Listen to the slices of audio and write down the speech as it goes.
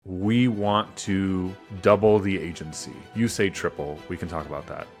we want to double the agency. You say triple, we can talk about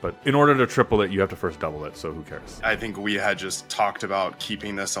that. But in order to triple it, you have to first double it, so who cares? I think we had just talked about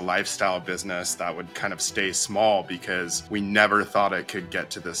keeping this a lifestyle business that would kind of stay small because we never thought it could get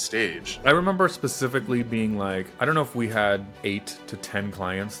to this stage. I remember specifically being like, I don't know if we had 8 to 10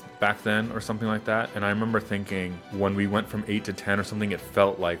 clients back then or something like that. And I remember thinking when we went from 8 to 10 or something, it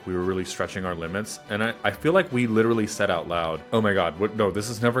felt like we were really stretching our limits. And I feel like we literally said out loud, oh my God, no, this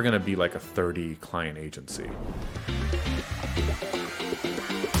is never going to be like a 30 client agency.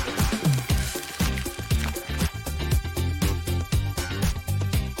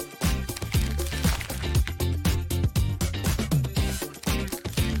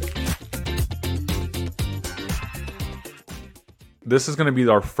 This is going to be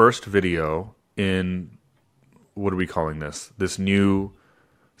our first video in, what are we calling this? This new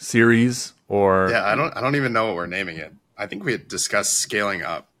series or... Yeah, I don't even know what we're naming it. I think we had discussed scaling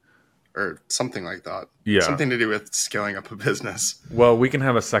up or something like that. Yeah. Something to do with scaling up a business. Well, we can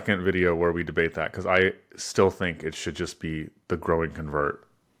have a second video where we debate that because I still think it should just be the Grow and Convert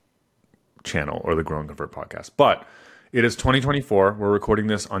channel or the Grow and Convert podcast. But it is 2024. We're recording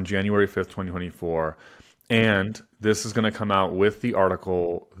this on January 5th, 2024. And this is going to come out with the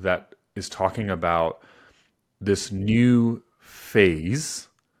article that is talking about this new phase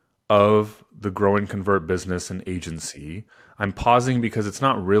of the Grow and Convert business and agency. I'm pausing because it's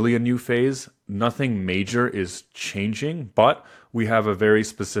not really a new phase. Nothing major is changing, but we have a very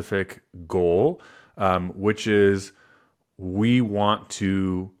specific goal, which is we want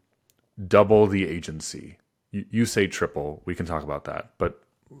to double the agency. You say triple. We can talk about that. But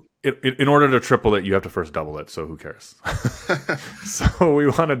in order to triple it, you have to first double it. So who cares? So we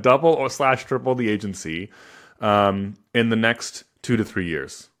want to double or / triple the agency in the next 2 to 3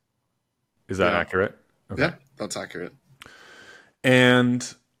 years. Is that accurate? Okay. Yeah, that's accurate.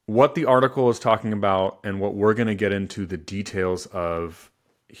 And what the article is talking about and what we're going to get into the details of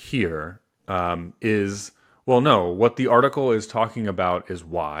here is, well, no, what the article is talking about is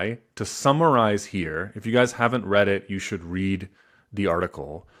why. To summarize here, if you guys haven't read it, you should read the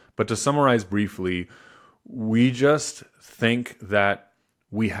article. But to summarize briefly, we just think that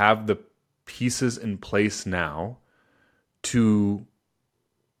we have the pieces in place now to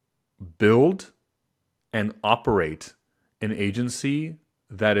build and operate an agency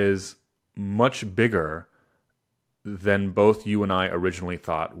that is much bigger than both you and I originally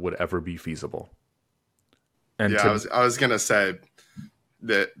thought would ever be feasible. And yeah, I was gonna say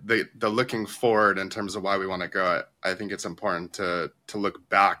that the looking forward in terms of why we want to go, I think it's important to look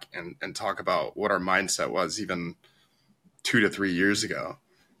back and talk about what our mindset was even 2 to 3 years ago,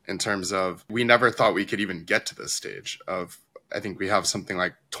 in terms of we never thought we could even get to this stage of, I think we have something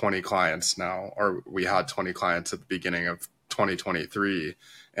like 20 clients now, or we had 20 clients at the beginning of 2023.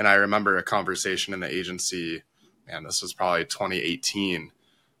 And I remember a conversation in the agency, man, this was probably 2018.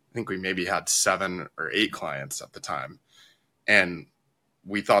 I think we maybe had 7 or 8 clients at the time. And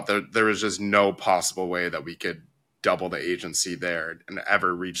we thought that there was just no possible way that we could double the agency there and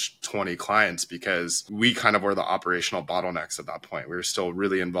ever reach 20 clients, because we kind of were the operational bottlenecks at that point. We were still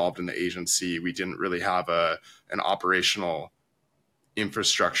really involved in the agency. We didn't really have an operational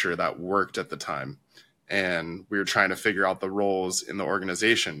infrastructure that worked at the time. And we were trying to figure out the roles in the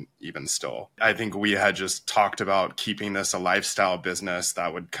organization even still. I think we had just talked about keeping this a lifestyle business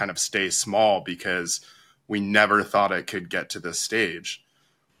that would kind of stay small because we never thought it could get to this stage.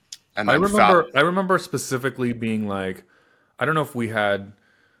 And I remember specifically being like, I don't know if we had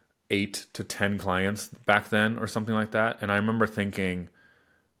 8 to 10 clients back then or something like that. And I remember thinking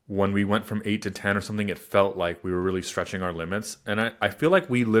when we went from 8 to 10 or something, it felt like we were really stretching our limits. And I feel like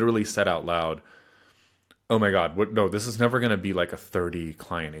we literally said out loud, oh my God, no, this is never going to be like a 30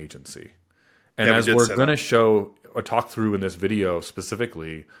 client agency. And as we're going to show or talk through in this video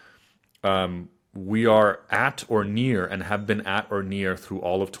specifically, we are at or near and have been at or near through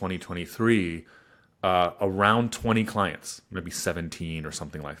all of 2023, around 20 clients, maybe 17 or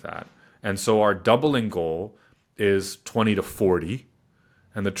something like that. And so our doubling goal is 20 to 40,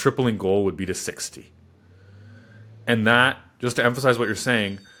 and the tripling goal would be to 60. And that, just to emphasize what you're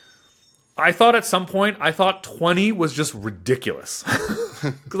saying, I thought at some point, 20 was just ridiculous.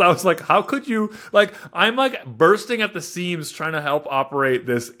 Because I was like, how could you, like, I'm like bursting at the seams trying to help operate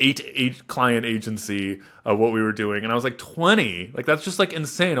this 8 client agency of what we were doing. And I was like, 20? Like, that's just like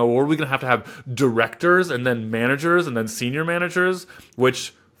insane. Oh, are we going to have directors and then managers and then senior managers?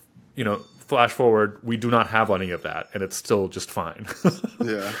 Which, you know, flash forward, we do not have any of that. And it's still just fine.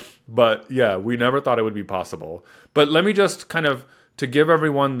 Yeah. But yeah, we never thought it would be possible. But let me just kind of, to give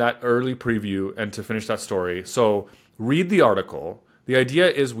everyone that early preview and to finish that story. So read the article. The idea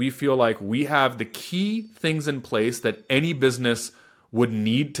is we feel like we have the key things in place that any business would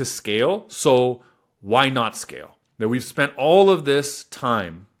need to scale. So why not scale? That we've spent all of this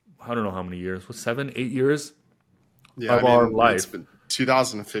time, I don't know how many years, 7, 8 years of our life. It's been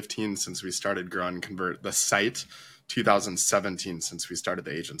 2015 since we started Grow and Convert the site, 2017 since we started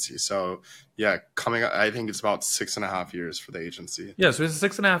the agency. So yeah, coming up, I think it's about 6.5 years for the agency. Yeah, so it's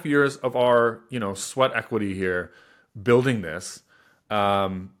 6.5 years of our, sweat equity here building this.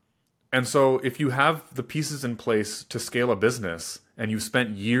 And so if you have the pieces in place to scale a business and you've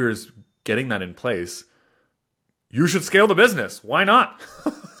spent years getting that in place, you should scale the business. Why not?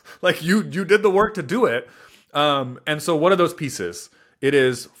 Like you did the work to do it. And so what are those pieces? It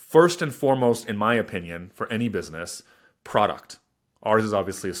is first and foremost, in my opinion, for any business, product. Ours is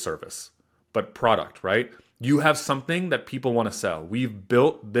obviously a service, but product, right? You have something that people want to sell. We've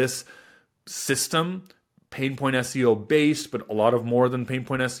built this system, Painpoint SEO based, but a lot of more than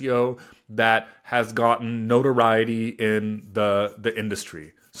Painpoint SEO, that has gotten notoriety in the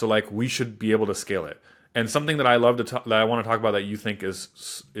industry. So like we should be able to scale it. And something that I love that I want to talk about that you think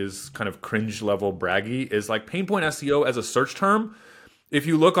is kind of cringe level braggy is like Painpoint SEO as a search term. If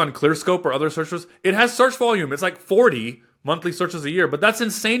you look on ClearScope or other searchers, it has search volume. It's like 40 monthly searches a year, but that's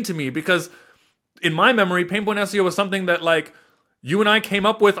insane to me because in my memory, Painpoint SEO was something that like you and I came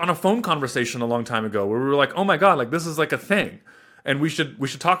up with on a phone conversation a long time ago where we were like, oh my God, like this is like a thing. And we should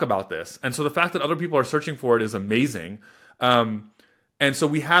talk about this. And so the fact that other people are searching for it is amazing. And so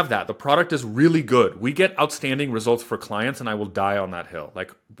we have that. The product is really good. We get outstanding results for clients, and I will die on that hill.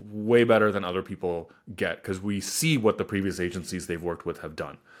 Like way better than other people get because we see what the previous agencies they've worked with have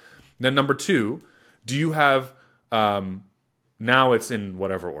done. Then number 2, do you have, now it's in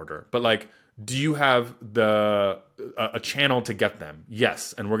whatever order, but like, do you have a channel to get them?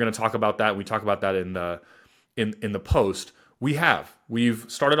 Yes. And we're going to talk about that. We talk about that in the post. We've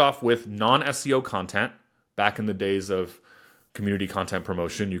started off with non-SEO content back in the days of community content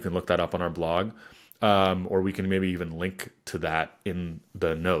promotion. You can look that up on our blog, or we can maybe even link to that in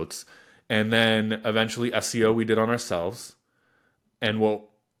the notes. And then eventually SEO we did on ourselves. And what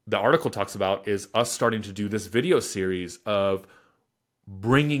the article talks about is us starting to do this video series of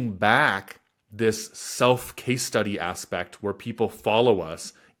bringing back this self case study aspect where people follow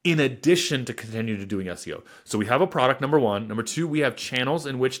us in addition to continue to doing SEO. So we have a product, number 1. Number 2, we have channels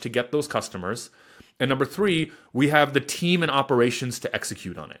in which to get those customers. And number 3, we have the team and operations to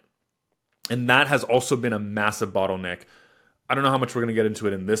execute on it. And that has also been a massive bottleneck. I don't know how much we're going to get into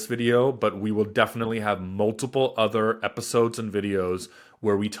it in this video, but we will definitely have multiple other episodes and videos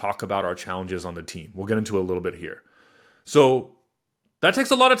where we talk about our challenges on the team. We'll get into a little bit here. So that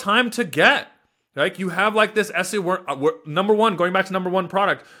takes a lot of time to get. Like you have like this SEO, we're number 1, going back to number 1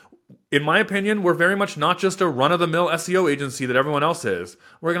 product. In my opinion, we're very much not just a run-of-the-mill SEO agency that everyone else is.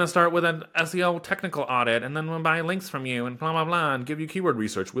 We're going to start with an SEO technical audit, and then we'll buy links from you, and blah, blah, blah, and give you keyword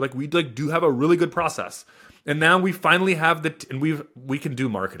research. We do have a really good process. And now we finally have and we can do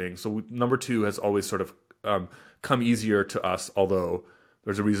marketing. So number 2 has always sort of come easier to us, although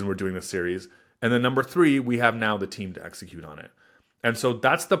there's a reason we're doing this series. And then number 3, we have now the team to execute on it. And so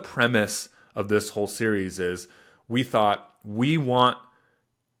that's the premise of this whole series is we thought we want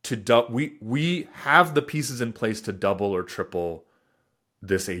to we have the pieces in place to double or triple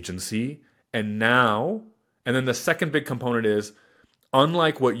this agency. And then the second big component is,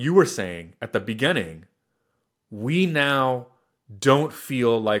 unlike what you were saying at the beginning, we now don't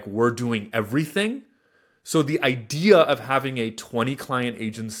feel like we're doing everything. So the idea of having a 20 client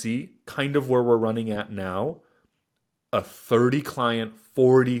agency, kind of where we're running at now, a 30 client,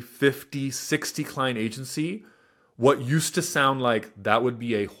 40, 50, 60 client agency, what used to sound like that would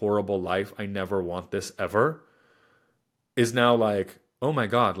be a horrible life, I never want this ever, is now like, oh my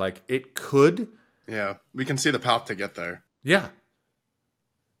God, like it could. Yeah, we can see the path to get there. Yeah.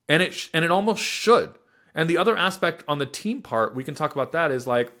 And it almost should. And the other aspect on the team part, we can talk about that is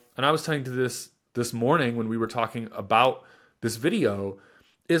like, and I was telling you this morning when we were talking about this video,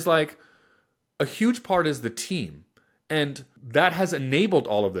 is like a huge part is the team. And that has enabled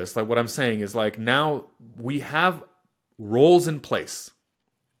all of this. Like what I'm saying is like now we have roles in place.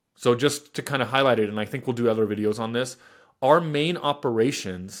 So just to kind of highlight it, and I think we'll do other videos on this, our main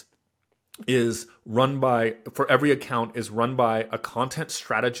operations is run by, for every account, is run by a content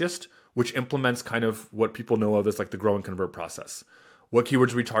strategist, which implements kind of what people know of as like the grow and convert process. What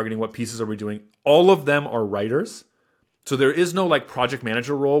keywords are we targeting? What pieces are we doing? All of them are writers. So there is no like project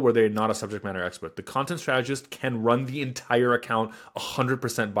manager role where they're not a subject matter expert. The content strategist can run the entire account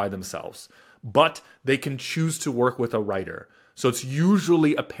 100% by themselves, but they can choose to work with a writer. So it's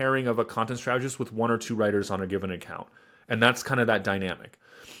usually a pairing of a content strategist with 1 or 2 writers on a given account. And that's kind of that dynamic.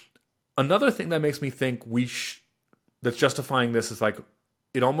 Another thing that makes me think that's justifying this is like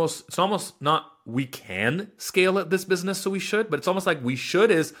it's almost not we can scale at this business, so we should, but it's almost like we should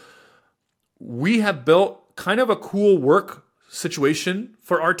is we have built kind of a cool work situation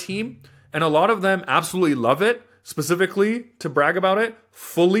for our team, and a lot of them absolutely love it. Specifically, to brag about it,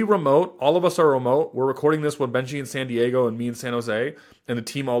 fully remote. All of us are remote. We're recording this with Benji in San Diego and me in San Jose and the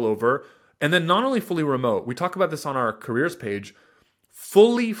team all over. And then not only fully remote, we talk about this on our careers page,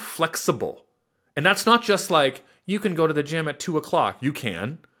 fully flexible. And that's not just like, you can go to the gym at 2:00. You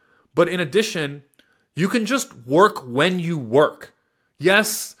can. But in addition, you can just work when you work.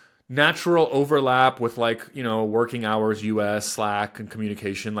 Yes, natural overlap with like, working hours, US, Slack, and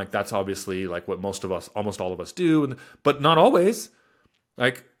communication. Like that's obviously like what almost all of us do, but not always.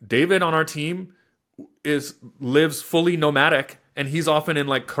 Like David on our team lives fully nomadic, and he's often in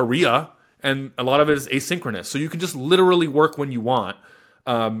like Korea, and a lot of it is asynchronous. So you can just literally work when you want.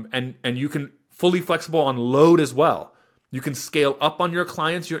 And you can fully flexible on load as well. You can scale up on your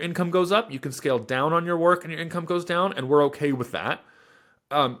clients, your income goes up. You can scale down on your work and your income goes down, and we're okay with that.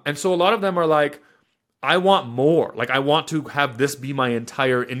 And so a lot of them are like, I want more. Like, I want to have this be my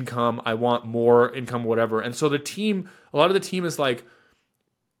entire income. I want more income, whatever. And so a lot of the team is like,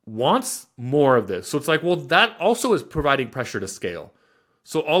 wants more of this. So it's like, well, that also is providing pressure to scale.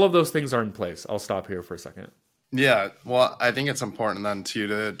 So all of those things are in place. I'll stop here for a second. Yeah. Well, I think it's important then too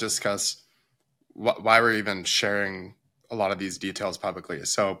to discuss why we're even sharing a lot of these details publicly.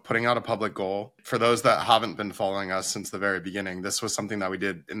 So putting out a public goal, for those that haven't been following us since the very beginning, this was something that we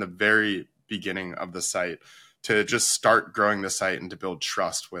did in the very beginning of the site to just start growing the site and to build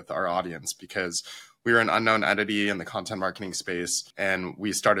trust with our audience, because we were an unknown entity in the content marketing space, and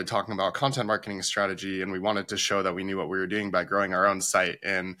we started talking about content marketing strategy, and we wanted to show that we knew what we were doing by growing our own site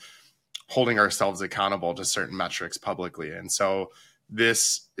and holding ourselves accountable to certain metrics publicly. And so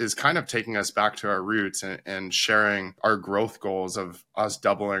this is kind of taking us back to our roots and sharing our growth goals of us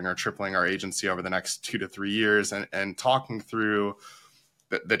doubling or tripling our agency over the next 2 to 3 years, and talking through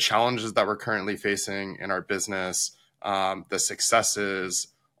the challenges that we're currently facing in our business, the successes,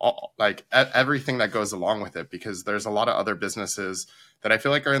 everything that goes along with it, because there's a lot of other businesses that I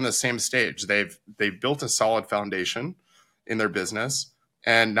feel like are in the same stage. They've built a solid foundation in their business,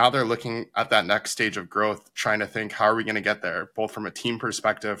 and now they're looking at that next stage of growth, trying to think, how are we going to get there? Both from a team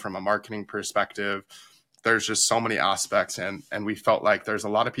perspective, from a marketing perspective. There's just so many aspects. And we felt like there's a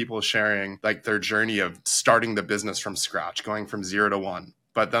lot of people sharing like their journey of starting the business from scratch, going from 0 to 1.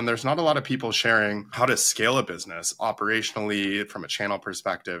 But then there's not a lot of people sharing how to scale a business operationally from a channel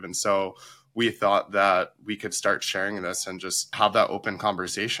perspective. And so we thought that we could start sharing this and just have that open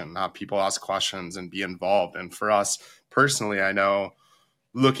conversation, have people ask questions and be involved. And for us personally, I know,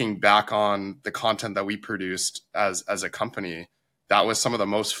 looking back on the content that we produced as a company, that was some of the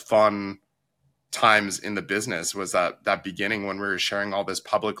most fun times in the business, was that beginning when we were sharing all this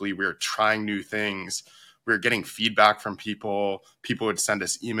publicly. We were trying new things. We were getting feedback from people. People would send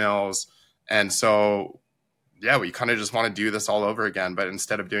us emails. And so, yeah, we kind of just want to do this all over again. But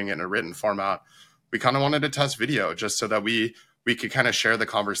instead of doing it in a written format, we kind of wanted to test video, just so that we could kind of share the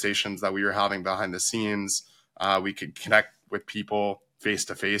conversations that we were having behind the scenes. We could connect with people face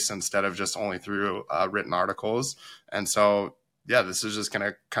to face instead of just only through written articles. And so, yeah, this is just going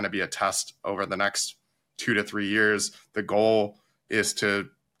to kind of be a test over the next 2 to 3 years. The goal is to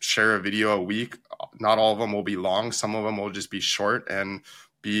share a video a week. Not all of them will be long. Some of them will just be short and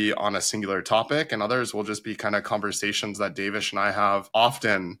be on a singular topic, and others will just be kind of conversations that Davish and I have,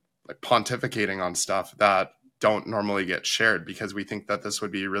 often like pontificating on stuff that don't normally get shared, because we think that this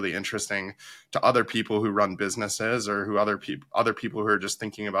would be really interesting to other people who run businesses, or who other people who are just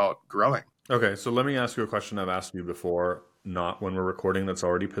thinking about growing. Okay, so let me ask you a question I've asked you before, not when we're recording, that's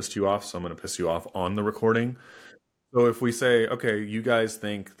already pissed you off. So I'm going to piss you off on the recording. So if we say, okay, you guys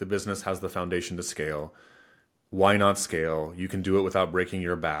think the business has the foundation to scale, why not scale? You can do it without breaking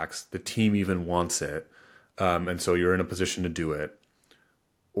your backs. The team even wants it. And so you're in a position to do it.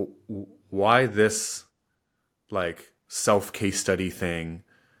 Why this like self case study thing?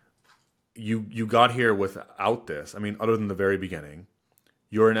 You got here without this. I mean, other than the very beginning,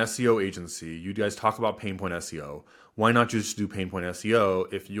 you're an SEO agency. You guys talk about pain point SEO. Why not just do pain point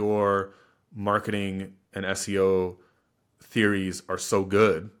SEO if your marketing and SEO theories are so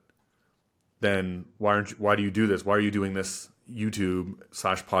good? Then why do you do this? Why are you doing this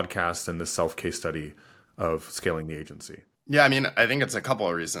YouTube/podcast and this self case study of scaling the agency? Yeah, I mean, I think it's a couple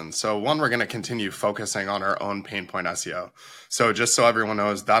of reasons. So one, we're going to continue focusing on our own pain point SEO. So just so everyone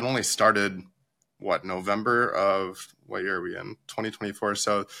knows, that only started, November of, what year are we in? 2024.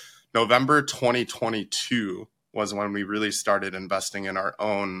 So November 2022 was when we really started investing in our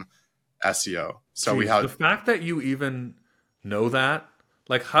own SEO. So Jeez, we had the fact that you even know that,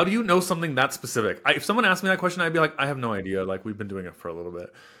 like, how do you know something that specific? If someone asked me that question, I'd be like, I have no idea. Like, we've been doing it for a little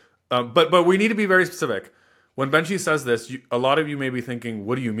bit. But we need to be very specific. When Benchy says this, a lot of you may be thinking,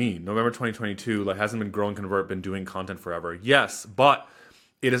 what do you mean? November 2022, like, hasn't been Grow and Convert, been doing content forever? Yes, but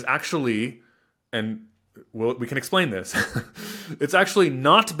it is actually, and we can explain this, it's actually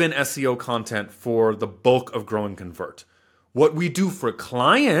not been SEO content for the bulk of Grow and Convert. What we do for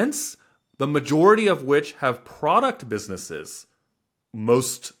clients, the majority of which have product businesses,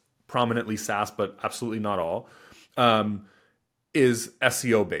 most prominently SaaS, but absolutely not all, is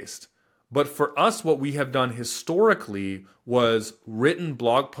SEO based. But for us, what we have done historically was written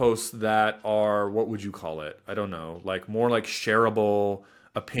blog posts that are, what would you call it? I don't know, like more like shareable,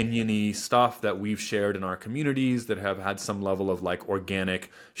 opiniony stuff that we've shared in our communities that have had some level of like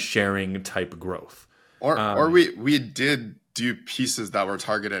organic sharing type growth. Or we did do pieces that were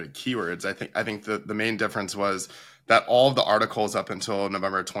targeted at keywords. I think the main difference was that all of the articles up until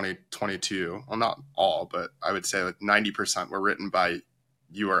November 2022, well, not all, but I would say like 90% were written by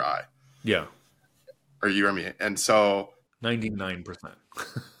you or I. Yeah. Or you or me. And so 99%.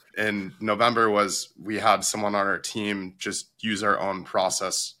 in November we had someone on our team just use our own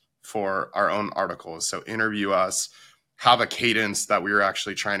process for our own articles. So interview us, have a cadence that we were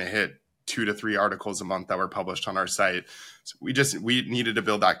actually trying to hit 2 to 3 articles a month that were published on our site. So we needed to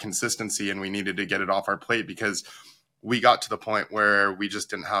build that consistency, and we needed to get it off our plate because we got to the point where we just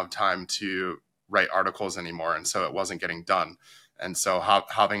didn't have time to write articles anymore. And so it wasn't getting done. And so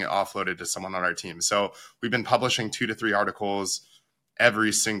having it offloaded to someone on our team. So we've been publishing 2 to 3 articles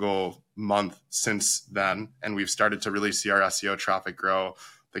every single month since then. And we've started to really see our SEO traffic grow,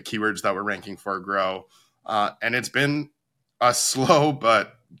 the keywords that we're ranking for grow. And it's been a slow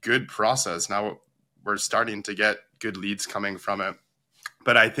but good process. Now we're starting to get good leads coming from it.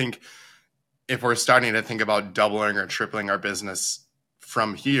 But I think if we're starting to think about doubling or tripling our business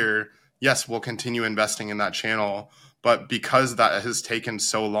from here, yes, we'll continue investing in that channel. But because that has taken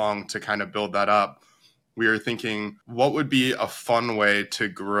so long to kind of build that up, we are thinking, what would be a fun way to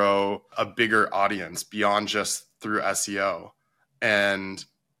grow a bigger audience beyond just through SEO? And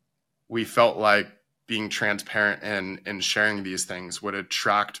we felt like being transparent and sharing these things would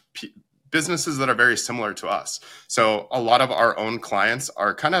attract businesses that are very similar to us. So a lot of our own clients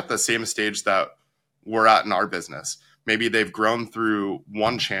are kind of at the same stage that we're at in our business. Maybe they've grown through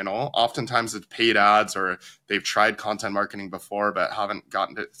one channel. Oftentimes it's paid ads, or they've tried content marketing before but haven't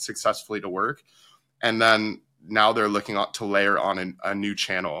gotten it successfully to work. And then now they're looking to layer on a new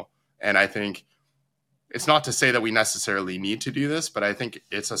channel. And I think it's not to say that we necessarily need to do this, but I think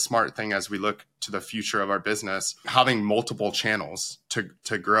it's a smart thing as we look to the future of our business, having multiple channels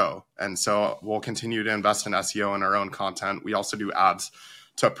to grow. And so we'll continue to invest in SEO and our own content. We also do ads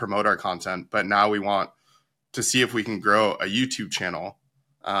to promote our content, but now we want to see if we can grow a YouTube channel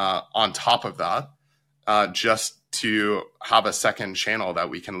on top of that, just to have a second channel that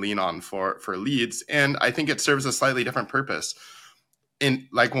we can lean on for leads. And I think it serves a slightly different purpose. In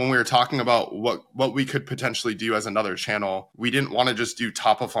like when we were talking about what we could potentially do as another channel, we didn't want to just do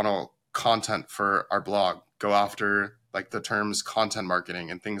top of funnel content for our blog, go after like the terms content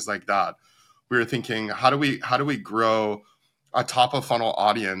marketing and things like that. We were thinking, how do we grow a top of funnel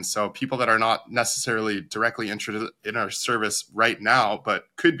audience? So people that are not necessarily directly interested in our service right now, but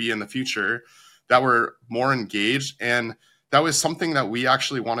could be in the future, that were more engaged. And that was something that we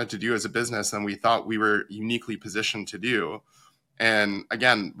actually wanted to do as a business, and we thought we were uniquely positioned to do. And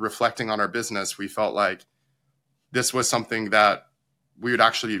again, reflecting on our business, we felt like this was something that we would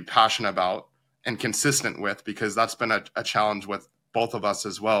actually be passionate about and consistent with, because that's been a challenge with both of us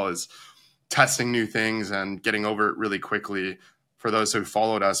as well, is testing new things and getting over it really quickly. For those who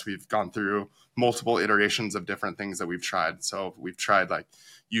followed us, we've gone through multiple iterations of different things that we've tried. So we've tried like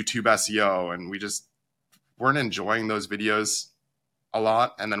YouTube SEO, and we just weren't enjoying those videos a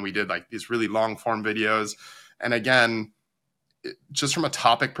lot. And then we did like these really long form videos. And again, just from a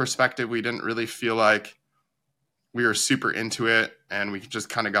topic perspective, we didn't really feel like we were super into it, and we just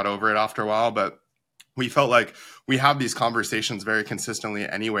kind of got over it after a while. But we felt like we have these conversations very consistently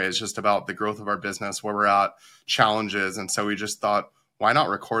anyways, just about the growth of our business, where we're at, challenges. And so we just thought, why not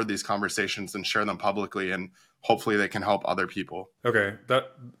record these conversations and share them publicly, and hopefully they can help other people. Okay,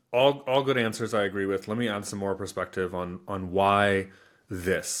 that all good answers I agree with. Let me add some more perspective on why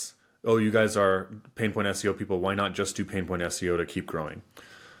this. Oh, you guys are Pain Point SEO people. Why not just do Pain Point SEO to keep growing?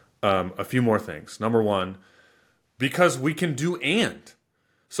 A few more things. Number one, because we can do and.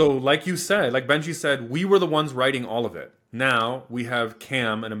 So like you said, like Benji said, we were the ones writing all of it. Now we have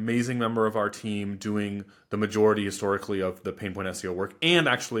Cam, an amazing member of our team, doing the majority historically of the Painpoint SEO work, and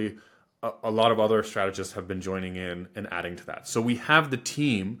actually a lot of other strategists have been joining in and adding to that. So we have the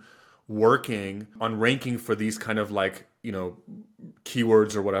team working on ranking for these kind of like,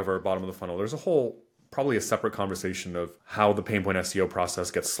 keywords or whatever, bottom of the funnel. There's a whole, probably a separate conversation of how the Painpoint SEO process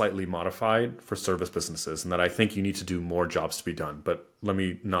gets slightly modified for service businesses, and that I think you need to do more jobs to be done. But let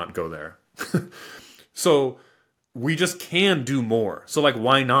me not go there. So we just can do more. So like,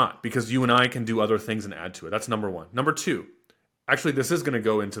 why not? Because you and I can do other things and add to it. That's number one. Number two, actually, this is going to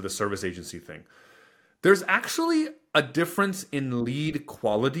go into the service agency thing. There's actually a difference in lead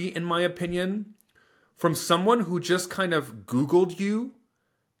quality, in my opinion, from someone who just kind of Googled you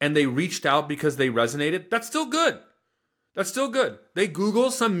and they reached out because they resonated. That's still good. That's still good. They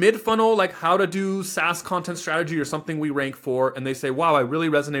Google some mid-funnel, like how to do SaaS content strategy or something we rank for, and they say, wow, I really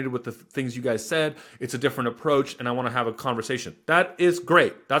resonated with the things you guys said. It's a different approach, and I want to have a conversation. That is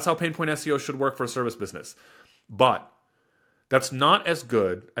great. That's how Painpoint SEO should work for a service business. But that's not as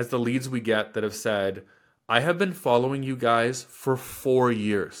good as the leads we get that have said, I have been following you guys for 4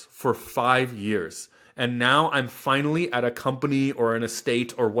 years, for 5 years, and now I'm finally at a company or an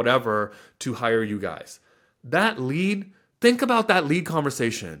estate or whatever to hire you guys. That lead, think about that lead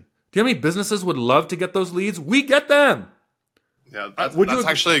conversation. Do you know how many businesses would love to get those leads? We get them. Yeah, that's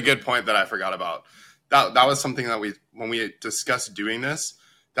actually a good point that I forgot about. That was something that when we discussed doing this,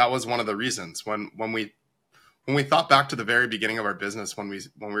 that was one of the reasons. When we thought back to the very beginning of our business, when we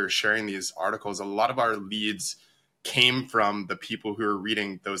were sharing these articles, a lot of our leads came from the people who were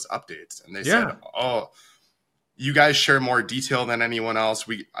reading those updates, and they said, "Oh, you guys share more detail than anyone else.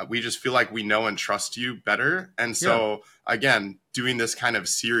 We just feel like we know and trust you better." And so again, doing this kind of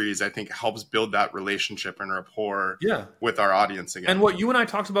series, I think, helps build that relationship and rapport with our audience again. And what you and I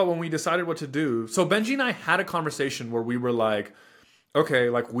talked about when we decided what to do. So Benji and I had a conversation where we were like, okay,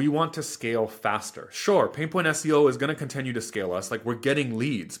 like we want to scale faster. Sure, Painpoint SEO is going to continue to scale us. Like we're getting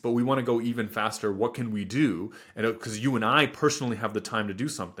leads, but we want to go even faster. What can we do? And because you and I personally have the time to do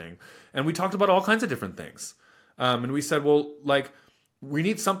something. And we talked about all kinds of different things. And we said, well, like we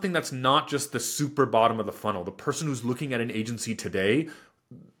need something that's not just the super bottom of the funnel. The person who's looking at an agency today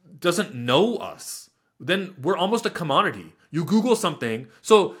doesn't know us. Then we're almost a commodity. You Google something.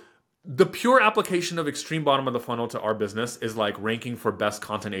 So the pure application of extreme bottom of the funnel to our business is like ranking for best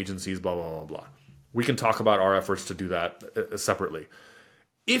content agencies, blah, blah, blah, blah. We can talk about our efforts to do that separately.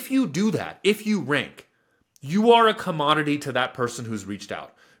 If you do that, if you rank, you are a commodity to that person who's reached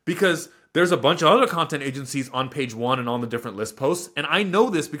out, because there's a bunch of other content agencies on page one and on the different list posts. And I know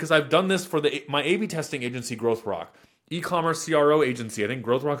this because I've done this for my A/B testing agency, GrowthRock, e-commerce CRO agency. I think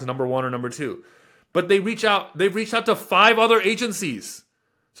GrowthRock is number 1 or number 2. But they've reached out to 5 other agencies.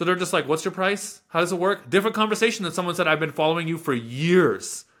 So they're just like, what's your price? How does it work? Different conversation than someone said, I've been following you for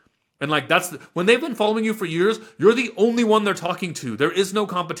years. And like when they've been following you for years, you're the only one they're talking to. There is no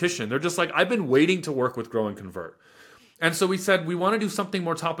competition. They're just like, I've been waiting to work with Grow and Convert. And so we said, we want to do something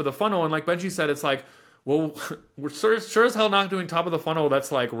more top of the funnel. And like Benji said, it's like, well, we're sure as hell not doing top of the funnel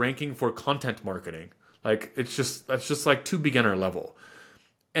that's like ranking for content marketing. Like that's just like too beginner level.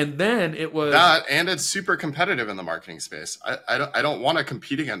 And then it was that, and it's super competitive in the marketing space. I don't want to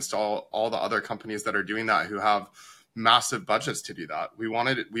compete against all the other companies that are doing that, who have massive budgets to do that. We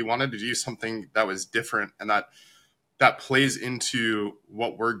wanted to do something that was different and that plays into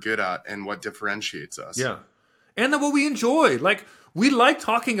what we're good at and what differentiates us. Yeah. And then what we enjoy. Like, we like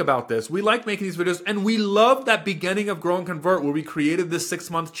talking about this. We like making these videos. And we love that beginning of Grow and Convert where we created this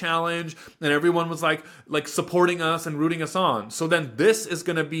 6-month challenge and everyone was like supporting us and rooting us on. So then this is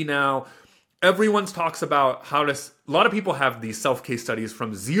going to be now, everyone talks about how to, a lot of people have these self-case studies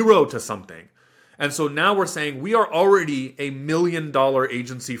from 0 to something. And so now we're saying we are already $1 million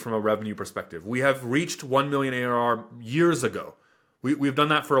agency from a revenue perspective. We have reached 1 million ARR years ago. We've done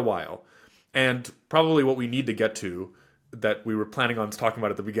that for a while. And probably what we need to get to, that we were planning on talking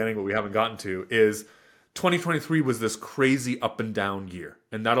about at the beginning, but we haven't gotten to, is 2023 was this crazy up and down year.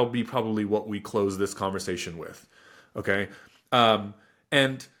 And that'll be probably what we close this conversation with. Okay?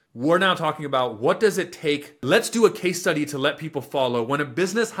 And we're now talking about, what does it take? Let's do a case study to let people follow when a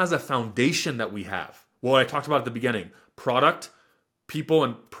business has a foundation that we have. Well, I talked about at the beginning, product, people,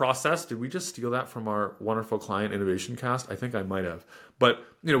 and process. Did we just steal that from our wonderful client innovation cast? I think I might have. But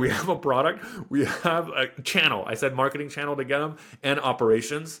we have a product, we have a channel. I said marketing channel to get them, and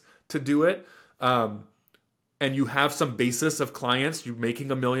operations to do it. And you have some basis of clients, you're making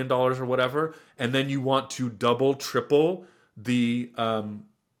 $1 million or whatever, and then you want to double, triple the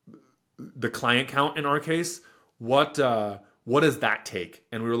client count in our case. What what does that take?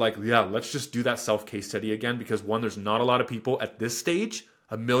 And we were like, yeah, let's just do that self case study again, because one, there's not a lot of people at this stage,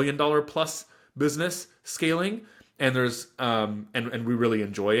 $1 million plus business scaling, and there's and we really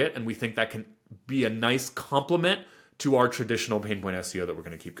enjoy it, and we think that can be a nice complement to our traditional pain point SEO that we're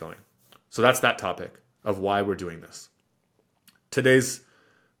going to keep going. So that's that topic of why we're doing this. Today's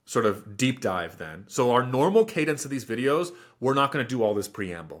sort of deep dive then. So our normal cadence of these videos, we're not going to do all this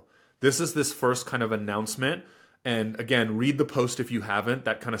preamble. This is this first kind of announcement. And again, read the post if you haven't.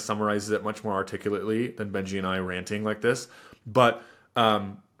 That kind of summarizes it much more articulately than Benji and I ranting like this. But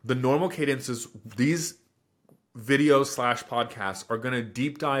the normal cadence is these videos / podcasts are going to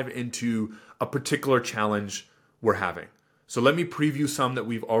deep dive into a particular challenge we're having. So let me preview some that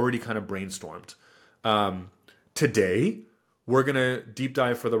we've already kind of brainstormed. Today, we're going to deep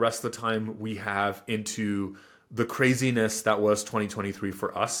dive for the rest of the time we have into the craziness that was 2023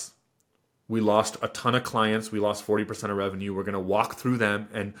 for us. We lost a ton of clients. We lost 40% of revenue. We're going to walk through them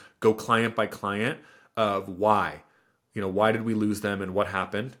and go client by client of why. Why did we lose them and what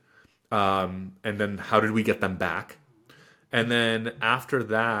happened? And then how did we get them back? And then after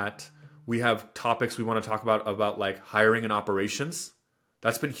that, we have topics we want to talk about like hiring and operations.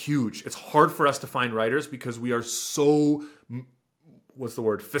 That's been huge. It's hard for us to find writers because we are so,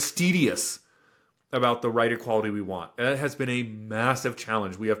 fastidious about the writer quality we want. And that has been a massive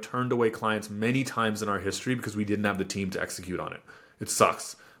challenge. We have turned away clients many times in our history because we didn't have the team to execute on it. It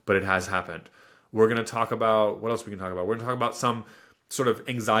sucks, but it has happened. We're going to talk about, what else we can talk about? We're going to talk about some sort of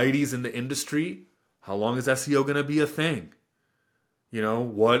anxieties in the industry. How long is SEO going to be a thing?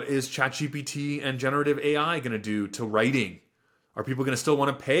 What is ChatGPT and generative AI going to do to writing? Are people going to still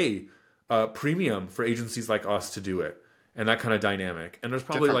want to pay premium for agencies like us to do it? And that kind of dynamic. And there's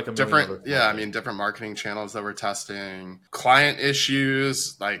probably like a million other things. Different marketing channels that we're testing, client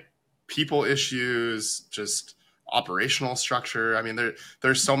issues, like people issues, just operational structure. I mean,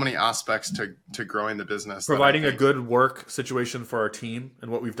 there's so many aspects to growing the business. Providing a good work situation for our team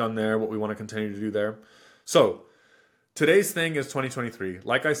and what we've done there, what we want to continue to do there. So today's thing is 2023.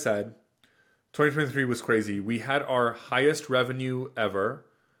 Like I said, 2023 was crazy. We had our highest revenue ever.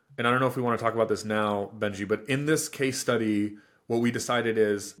 And I don't know if we want to talk about this now, Benji, but in this case study, what we decided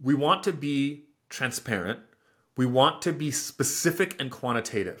is we want to be transparent. We want to be specific and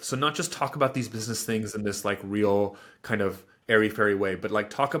quantitative. So not just talk about these business things in this like real kind of airy-fairy way, but like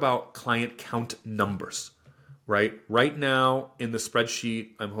talk about client count numbers, right? Right now in the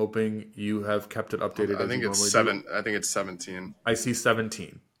spreadsheet, I'm hoping you have kept it updated. I think it's 7. I think it's 17. I see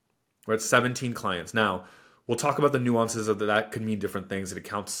 17. We're at 17 clients. Now, we'll talk about the nuances of that could mean different things. It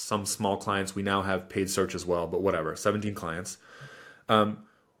counts some small clients. We now have paid search as well, but whatever, 17 clients.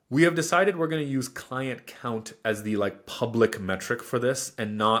 We have decided we're going to use client count as the like public metric for this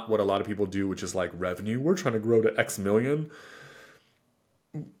and not what a lot of people do, which is like revenue. We're trying to grow to X million.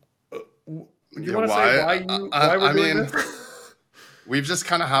 You want to say why we're doing this? We've just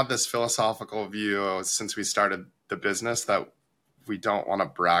kind of had this philosophical view since we started the business that we don't want to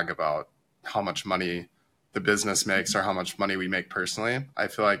brag about how much money the business makes or how much money we make personally. I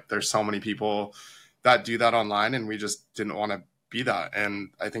feel like there's so many people that do that online and we just didn't want to be that. And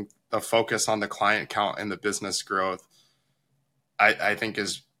I think the focus on the client count and the business growth, I think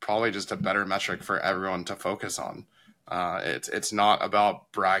is probably just a better metric for everyone to focus on. It's not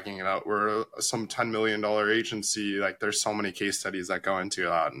about bragging about we're some $10 million agency. Like there's so many case studies that go into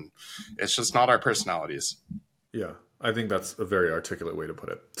that and it's just not our personalities. Yeah, I think that's a very articulate way to put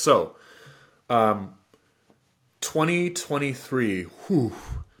it. So, 2023,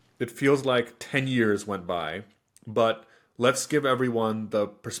 it feels like 10 years went by, but let's give everyone the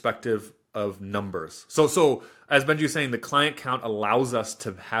perspective of numbers. So as Benji was saying, the client count allows us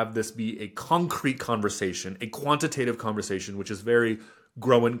to have this be a concrete conversation, a quantitative conversation, which is very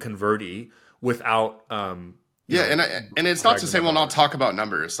grow and convert-y without... and it's not to say we'll not talk about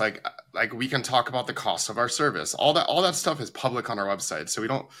numbers. Like we can talk about the cost of our service. All that stuff is public on our website. So we're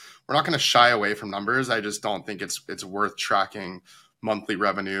not going to shy away from numbers. I just don't think it's worth tracking monthly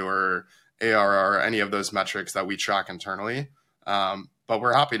revenue or ARR or any of those metrics that we track internally. But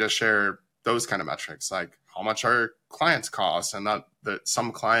we're happy to share those kind of metrics, like how much our clients cost, and that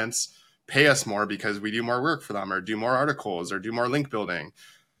some clients pay us more because we do more work for them or do more articles or do more link building.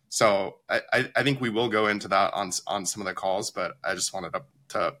 So I think we will go into that on some of the calls, but I just wanted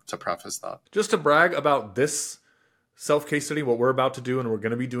to preface that. Just to brag about this self-case study, what we're about to do and we're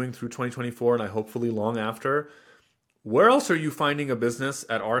going to be doing through 2024 and I hopefully long after, where else are you finding a business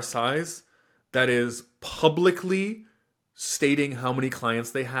at our size that is publicly stating how many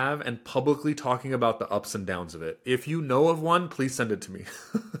clients they have and publicly talking about the ups and downs of it? If you know of one, please send it to me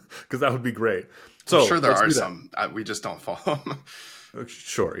because that would be great. I'm So sure there let's are do that. some. We just don't follow them.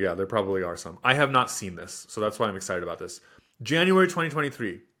 Sure, yeah, there probably are some. I have not seen this, so that's why I'm excited about this. January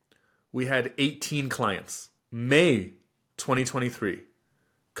 2023, we had 18 clients. May 2023.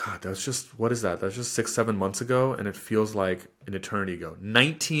 God, that's just, what is that? That's just 6, 7 months ago, and it feels like an eternity ago.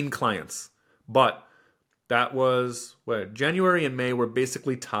 19 clients. But that was, what, January and May were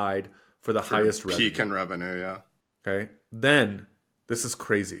basically tied for the highest revenue. Peak in revenue, yeah. Okay. Then, this is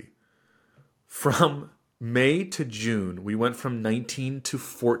crazy. From May to June, we went from 19 to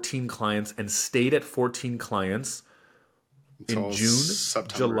 14 clients and stayed at 14 clients Until in June,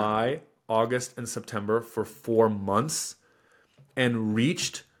 September. July, August, and September for 4 months, and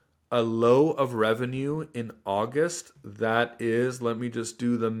reached a low of revenue in August. That is, let me just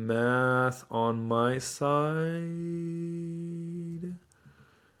do the math on my side.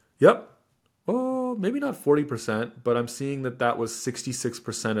 Yep. Oh, maybe not 40%, but I'm seeing that was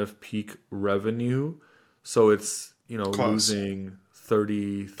 66% of peak revenue. So it's, Close. losing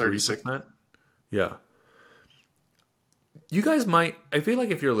 33%. 36. Yeah. You guys might, I feel like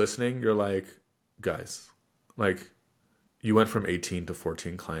if you're listening, you're like, guys, like, you went from 18 to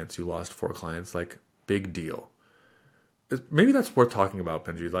 14 clients, you lost 4 clients, like, big deal. Maybe that's worth talking about,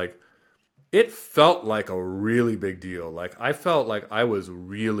 Benji. Like, it felt like a really big deal. Like, I felt like I was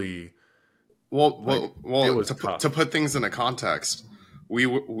really... Well, it was to put things into context,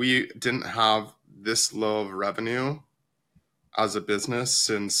 we didn't have this low of revenue as a business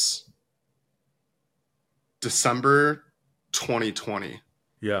since December 2020.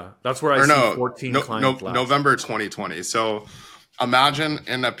 Yeah, that's where I see 14 clients last. November 2020. So imagine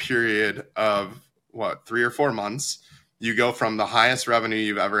in a period of, 3 or 4 months, you go from the highest revenue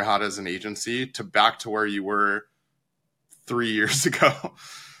you've ever had as an agency to back to where you were 3 years ago.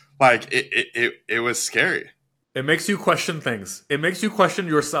 Like, it was scary. It makes you question things. It makes you question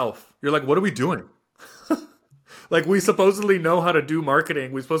yourself. You're like, what are we doing? Like, we supposedly know how to do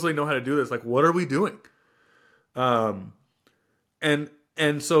marketing. We supposedly know how to do this. Like, what are we doing?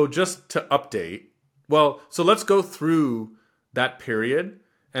 And so just to update, so let's go through that period.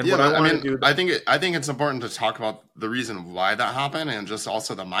 And Yeah, what I want to do... I think it's important to talk about the reason why that happened and just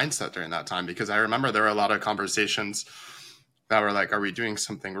also the mindset during that time, because I remember there were a lot of conversations that were like, are we doing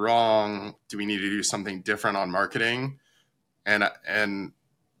something wrong? Do we need to do something different on marketing? And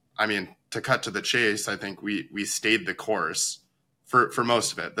I mean, to cut to the chase, I think we stayed the course for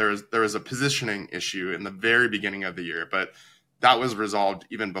most of it. There was a positioning issue in the very beginning of the year, but that was resolved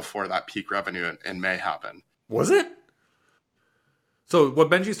even before that peak revenue in May happened. Was it? So what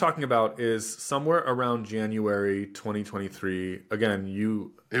Benji's talking about is somewhere around January 2023. Again,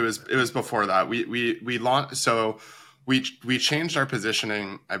 It was before that. We launched. So we changed our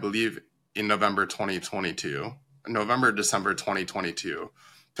positioning, I believe, in November 2022, December 2022,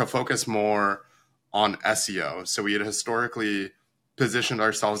 to focus more on SEO. So we had historically positioned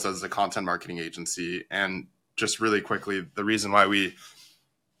ourselves as a content marketing agency, and just really quickly, the reason why we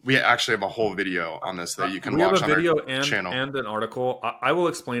actually have a whole video on this that you can watch on our channel and an article. I will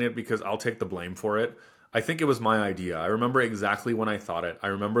explain it because I'll take the blame for it. I think it was my idea. I remember exactly when I thought it. I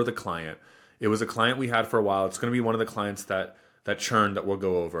remember the client. It was a client we had for a while. It's going to be one of the clients that churned that we'll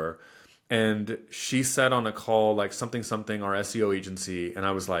go over. And she said on a call, like, something, our SEO agency. And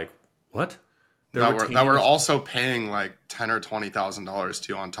I was like, what? That we're also paying like $10,000 or $20,000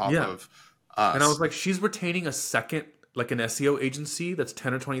 to on top of us. And I was like, she's retaining a second, like an SEO agency that's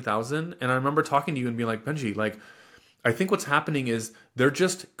 10 or 20,000. And I remember talking to you and being like, Benji, like, I think what's happening is they're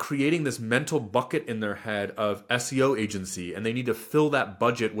just creating this mental bucket in their head of SEO agency, and they need to fill that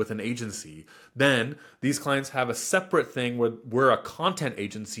budget with an agency. Then these clients have a separate thing where we're a content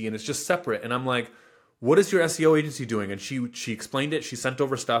agency and it's just separate. And I'm like, what is your SEO agency doing? And she explained it. She sent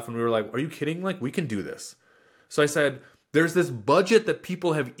over stuff and we were like, are you kidding? Like, we can do this. So I said, there's this budget that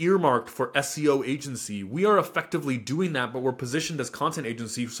people have earmarked for SEO agency. We are effectively doing that, but we're positioned as content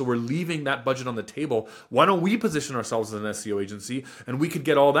agency, so we're leaving that budget on the table. Why don't we position ourselves as an SEO agency and we could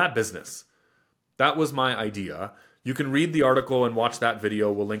get all that business? That was my idea. You can read the article and watch that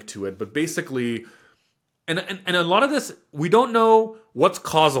video. We'll link to it. But basically, and a lot of this, we don't know what's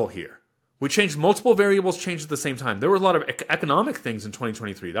causal here. We changed multiple variables, changed at the same time. There were a lot of economic things in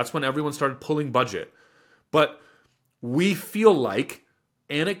 2023. That's when everyone started pulling budget. But we feel like,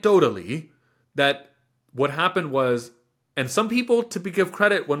 anecdotally, that what happened was, and some people, to give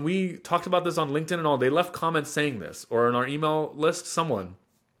credit, when we talked about this on LinkedIn and all, they left comments saying this, or in our email list,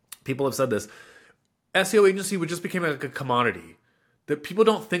 people have said this, SEO agency would just became like a commodity. That people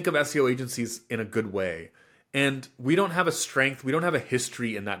don't think of SEO agencies in a good way. And we don't have a strength, we don't have a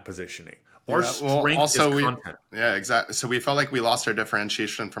history in that positioning. Our Yeah. Well, strength is also content. yeah, exactly. So we felt like we lost our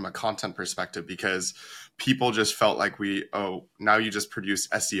differentiation from a content perspective because people just felt like now you just produce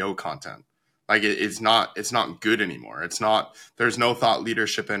SEO content. Like it's not good anymore. It's not, there's no thought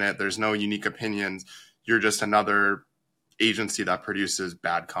leadership in it. There's no unique opinions. You're just another agency that produces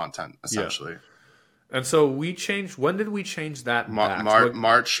bad content, Yeah. essentially. And so we changed. When did we change that back?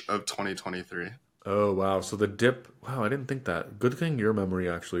 March of 2023. Oh, wow. So the dip, wow, I didn't think that. Good thing your memory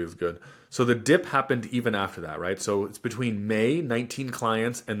actually is good. So the dip happened even after that, right? So it's between May, 19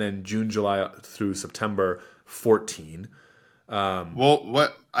 clients, and then June, July through September, 14. Well,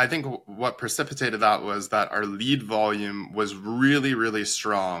 what precipitated that was that our lead volume was really, really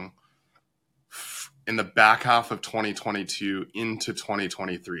strong in the back half of 2022 into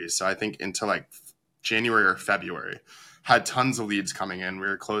 2023. So I think into like January or February, had tons of leads coming in. We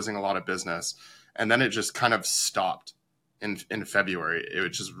were closing a lot of business. And then it just kind of stopped in February. It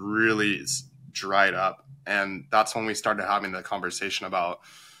just really dried up. And that's when we started having the conversation about,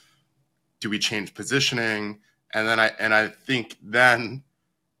 do we change positioning? And then I think then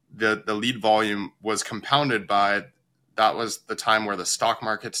the lead volume was compounded by, that was the time where the stock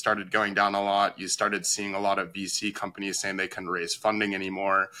market started going down a lot. You started seeing a lot of VC companies saying they couldn't raise funding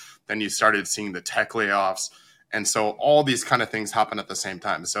anymore. Then you started seeing the tech layoffs. And so all these kind of things happen at the same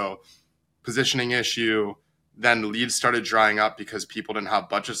time. So positioning issue, then leads started drying up because people didn't have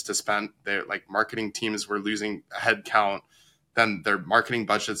budgets to spend. Their like marketing teams were losing headcount. Then their marketing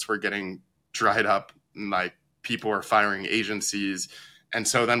budgets were getting dried up, and like people were firing agencies. And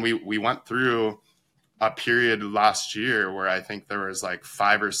so then we went through a period last year where I think there was like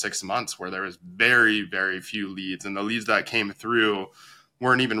 5 or 6 months where there was very, very few leads. And the leads that came through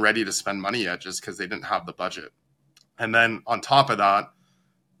weren't even ready to spend money yet just because they didn't have the budget. And then on top of that,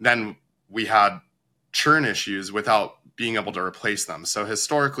 then we had churn issues without being able to replace them. So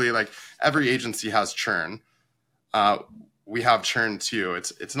historically, like every agency has churn. We have churn too.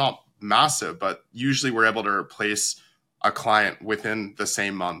 It's not massive, but usually we're able to replace a client within the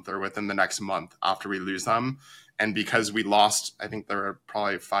same month or within the next month after we lose them. And because we lost, I think there were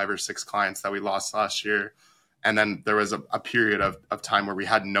probably 5 or 6 clients that we lost last year. And then there was a period of time where we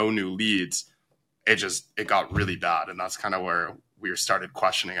had no new leads. It got really bad. And that's kind of where we started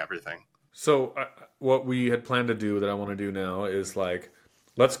questioning everything. So what we had planned to do that I want to do now is like,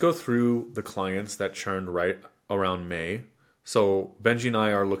 let's go through the clients that churned right around May. So Benji and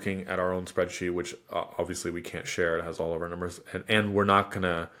I are looking at our own spreadsheet, which obviously we can't share. It has all of our numbers, and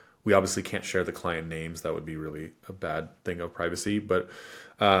we obviously can't share the client names. That would be really a bad thing of privacy. But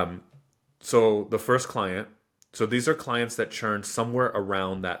so the first client, so these are clients that churned somewhere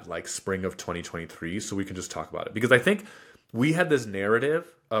around that like spring of 2023. So we can just talk about it because I think we had this narrative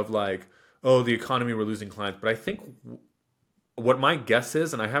of like, oh, the economy, we're losing clients. But I think what my guess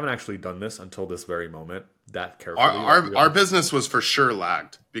is, and I haven't actually done this until this very moment that carefully. Our business was for sure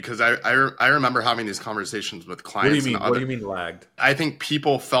lagged because I remember having these conversations with clients. What do you mean? What do you mean lagged? I think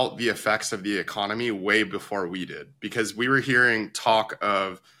people felt the effects of the economy way before we did because we were hearing talk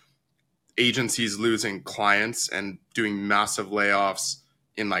of agencies losing clients and doing massive layoffs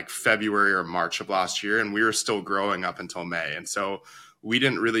in like February or March of last year. And we were still growing up until May. And so we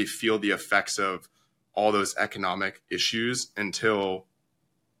didn't really feel the effects of all those economic issues until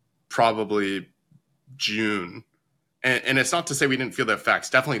probably June. And it's not to say we didn't feel the effects.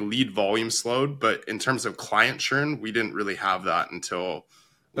 Definitely lead volume slowed, but in terms of client churn, we didn't really have that until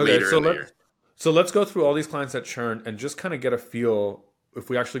later in the year. So let's go through all these clients that churn and just kind of get a feel, if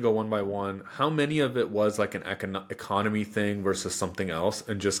we actually go one by one, how many of it was like an economy thing versus something else,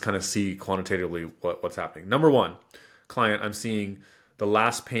 and just kind of see quantitatively what's happening. Number one client, I'm seeing the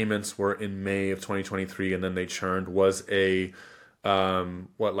last payments were in May of 2023, and then they churned, was a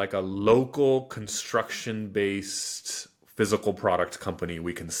like a local construction-based physical product company,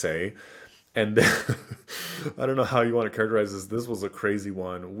 we can say. And then, I don't know how you want to characterize this. This was a crazy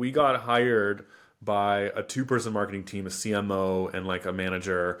one. We got hired by a 2-person marketing team, a CMO, and like a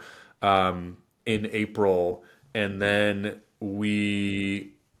manager in April. And then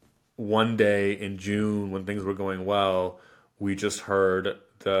one day in June, when things were going well, we just heard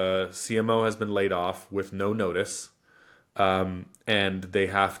the CMO has been laid off with no notice. And they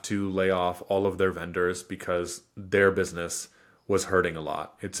have to lay off all of their vendors because their business was hurting a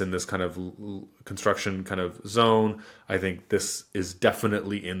lot. It's in this kind of construction kind of zone. I think this is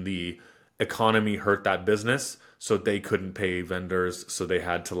definitely in the economy hurt that business, so they couldn't pay vendors, so they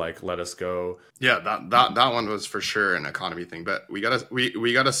had to like let us go. Yeah, that one was for sure an economy thing, but we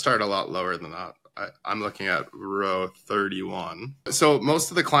gotta start a lot lower than that. I'm looking at row 31. So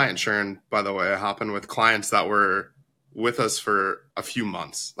most of the client churn, by the way, happened with clients that were with us for a few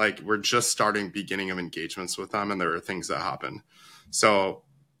months. Like we're just starting beginning of engagements with them, and there are things that happen. So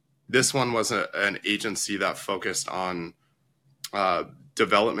this one was an agency that focused on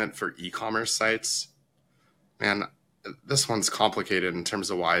development for e-commerce sites. Man, this one's complicated in terms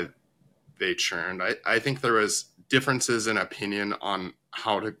of why they churned. I think there was differences in opinion on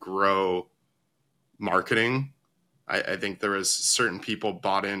how to grow marketing. I think there was certain people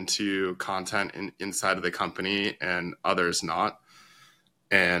bought into content inside of the company and others not.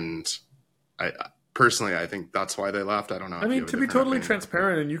 And I personally, I think that's why they left. I don't know. I mean, to be totally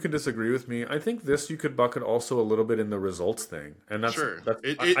transparent, and you can disagree with me, I think this you could bucket also a little bit in the results thing, and that's sure. That's,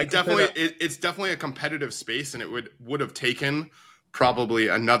 it's definitely a competitive space, and it would have taken probably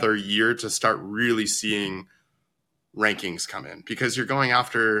another year to start really seeing rankings come in, because you're going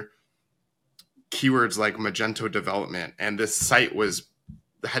after keywords like Magento development, and this site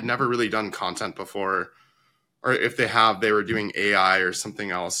had never really done content before, or if they have, they were doing AI or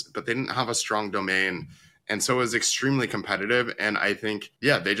something else, but they didn't have a strong domain. And so it was extremely competitive. And I think,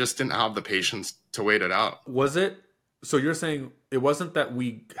 they just didn't have the patience to wait it out. Was it? So you're saying it wasn't that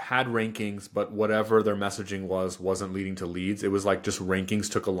we had rankings, but whatever their messaging wasn't leading to leads. It was like just rankings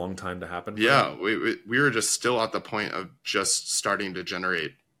took a long time to happen. Yeah, we were just still at the point of just starting to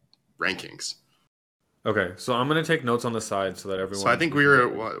generate rankings. Okay, so I'm going to take notes on the side so that everyone... So I think we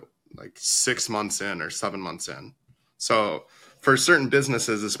were, like 6 months in or 7 months in. So for certain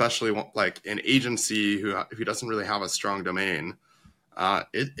businesses, especially like an agency who doesn't really have a strong domain,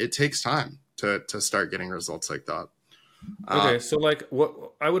 it takes time to start getting results like that. Okay, so like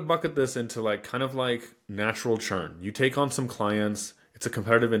what I would bucket this into, like kind of like natural churn. You take on some clients, it's a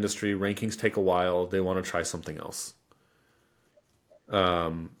competitive industry, rankings take a while, they want to try something else.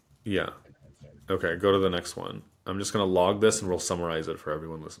 Yeah. Okay, go to the next one. I'm just going to log this and we'll summarize it for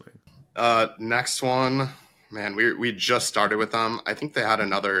everyone listening. Next one, man, we just started with them. I think they had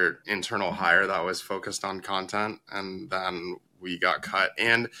another internal hire that was focused on content, and then we got cut.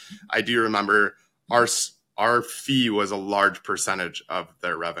 And I do remember our fee was a large percentage of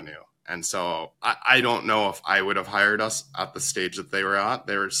their revenue. And so I don't know if I would have hired us at the stage that they were at.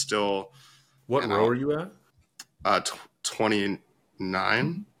 They were still... What row are you at?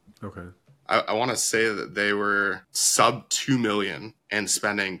 29. Okay. I want to say that they were sub 2 million and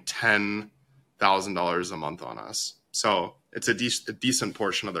spending $10,000 a month on us. So it's a decent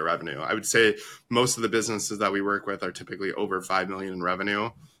portion of their revenue. I would say most of the businesses that we work with are typically over 5 million in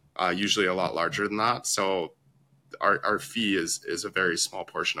revenue, usually a lot larger than that. So our fee is a very small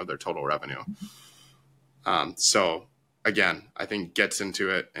portion of their total revenue. So again, I think gets into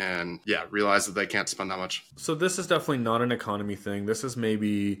it and realize that they can't spend that much. So this is definitely not an economy thing. This is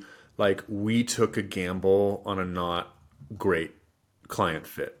maybe like we took a gamble on a not great client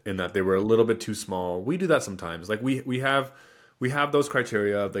fit in that they were a little bit too small. We do that sometimes. Like we have those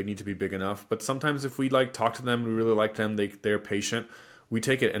criteria. They need to be big enough. But sometimes if we like talk to them, we really like them, they're patient, we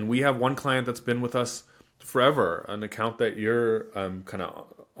take it. And we have one client that's been with us forever, an account that you're kind of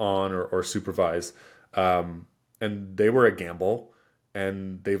on or supervise. And they were a gamble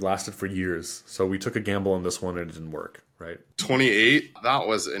and they've lasted for years. So we took a gamble on this one and it didn't work, right? 28, that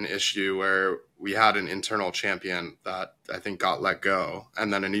was an issue where we had an internal champion that I think got let go.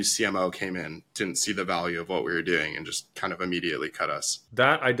 And then a new CMO came in, didn't see the value of what we were doing and just kind of immediately cut us.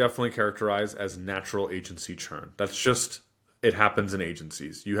 That I definitely characterize as natural agency churn. That's just, it happens in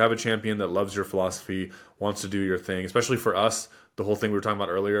agencies. You have a champion that loves your philosophy, wants to do your thing, especially for us. The whole thing we were talking about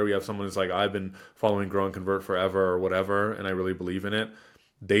earlier, we have someone who's like, I've been following Grow and Convert forever or whatever, and I really believe in it.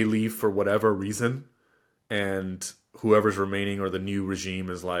 They leave for whatever reason, and whoever's remaining or the new regime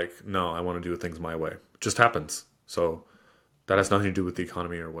is like, no, I want to do things my way. It just happens. So that has nothing to do with the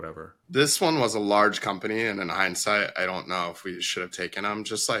economy or whatever. This one was a large company, and in hindsight, I don't know if we should have taken them.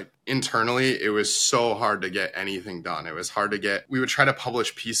 Just like internally, it was so hard to get anything done. It was hard to get, we would try to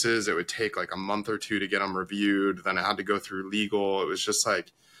publish pieces. It would take like a month or two to get them reviewed. Then I had to go through legal. It was just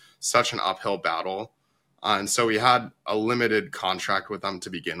like such an uphill battle. And so we had a limited contract with them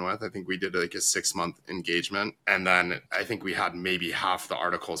to begin with. I think we did like a 6-month engagement. And then I think we had maybe half the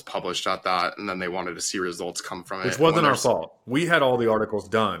articles published at that. And then they wanted to see results come from it. Which wasn't our fault. We had all the articles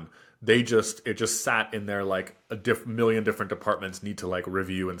done. It just sat in there like a million different departments need to like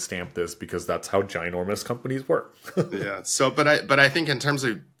review and stamp this because that's how ginormous companies work. Yeah. So, but I think in terms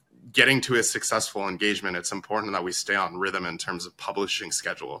of getting to a successful engagement, it's important that we stay on rhythm in terms of publishing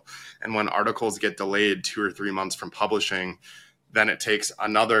schedule. And when articles get delayed 2 or 3 months from publishing, then it takes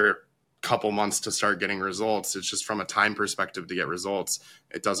another couple months to start getting results. It's just from a time perspective to get results,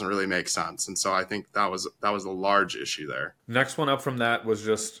 it doesn't really make sense. And so I think that was a large issue there. Next one up from that was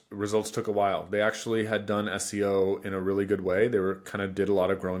just results took a while. They actually had done SEO in a really good way. They were kind of did a lot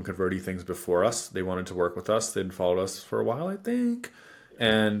of grow and converty things before us. They wanted to work with us. They'd followed us for a while, I think.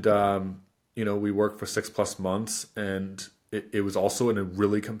 And, we worked for 6+ months, and it was also in a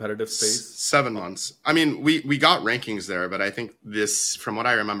really competitive space. 7 months. I mean, we got rankings there, but I think from what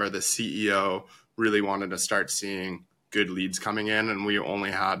I remember, the CEO really wanted to start seeing good leads coming in, and we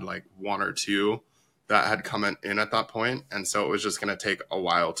only had like 1 or 2 that had come in at that point. And so it was just going to take a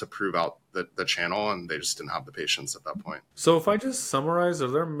while to prove out the channel, and they just didn't have the patience at that point. So if I just summarize,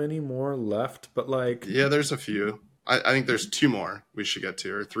 are there many more left? But yeah, there's a few. I think there's 2 more we should get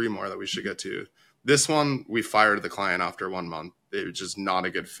to, or 3 more that we should get to. This one, we fired the client after 1 month. They were just not a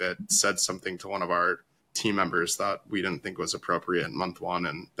good fit, said something to one of our team members that we didn't think was appropriate in month 1,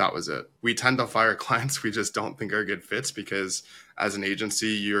 and that was it. We tend to fire clients we just don't think are good fits, because as an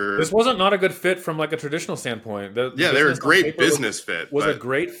agency, This wasn't not a good fit from like a traditional standpoint. They were a great business fit. Was a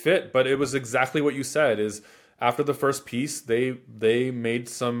great fit, but it was exactly what you said, is after the first piece, they made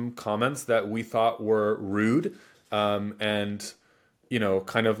some comments that we thought were rude, and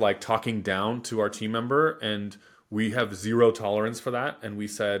kind of like talking down to our team member, and we have zero tolerance for that. And we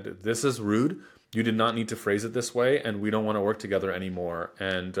said, this is rude. You did not need to phrase it this way, and we don't want to work together anymore.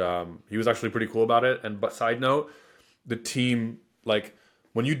 And he was actually pretty cool about it. But side note, the team, like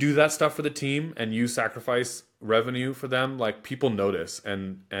when you do that stuff for the team and you sacrifice revenue for them, like people notice,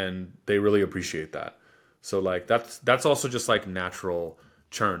 and they really appreciate that. So like that's also just like natural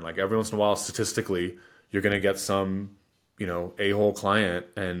churn. Like every once in a while, statistically, you're going to get some a-hole client,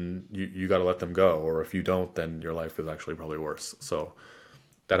 and you got to let them go. Or if you don't, then your life is actually probably worse. So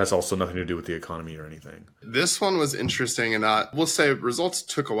that has also nothing to do with the economy or anything. This one was interesting in that we'll say results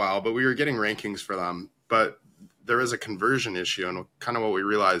took a while, but we were getting rankings for them. But there is a conversion issue. And kind of what we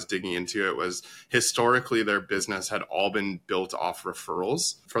realized digging into it was historically their business had all been built off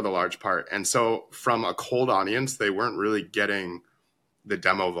referrals for the large part. And so from a cold audience, they weren't really getting the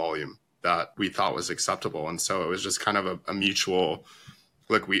demo volume that we thought was acceptable. And so it was just kind of a mutual,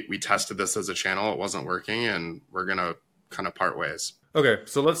 look, we tested this as a channel, it wasn't working, and we're going to kind of part ways. Okay,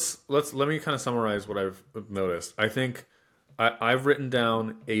 so let me kind of summarize what I've noticed. I think I've written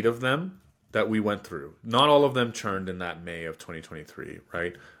down 8 of them that we went through. Not all of them churned in that May of 2023,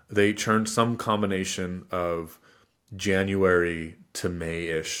 right? They churned some combination of January to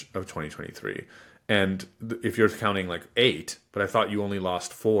May-ish of 2023. And if you're counting like 8, but I thought you only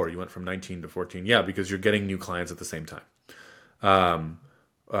lost 4, you went from 19 to 14. Yeah, because you're getting new clients at the same time.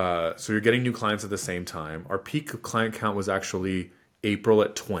 So you're getting new clients at the same time. Our peak client count was actually April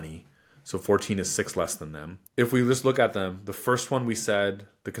at 20. So 14 is 6 less than them. If we just look at them, the first one we said,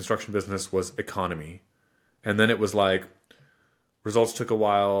 the construction business, was economy. And then it was like, results took a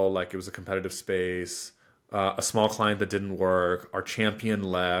while, like it was a competitive space, a small client that didn't work, our champion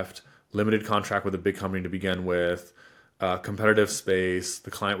left, limited contract with a big company to begin with, competitive space,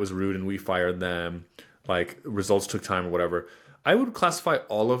 the client was rude and we fired them, like results took time or whatever. I would classify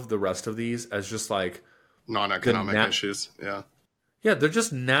all of the rest of these as just like non-economic issues. Yeah. Yeah, they're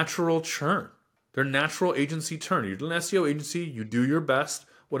just natural churn. They're natural agency churn. You're an SEO agency, you do your best,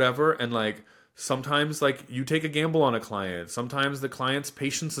 whatever, and like sometimes like you take a gamble on a client. Sometimes the client's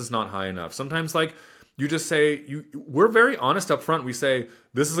patience is not high enough. Sometimes like you just say, we're very honest up front. We say,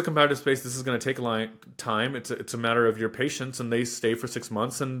 this is a competitive space. This is going to take a time. It's a matter of your patience, and they stay for 6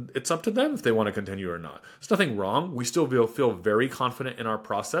 months, and it's up to them if they want to continue or not. There's nothing wrong. We still feel very confident in our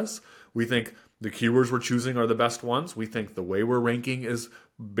process. We think the keywords we're choosing are the best ones. We think the way we're ranking is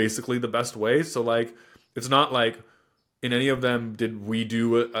basically the best way. So like, it's not like in any of them did we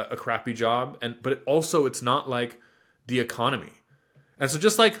do a crappy job. But it's not like the economy. And so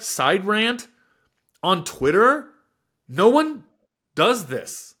just like side rant, on Twitter, no one does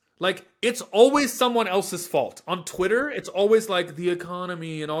this. Like, it's always someone else's fault. On Twitter, it's always like the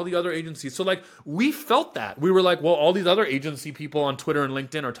economy and all the other agencies. So like, we felt that. We were like, well, all these other agency people on Twitter and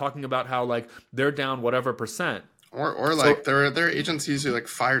LinkedIn are talking about how like they're down whatever percent. Or like there are agencies who like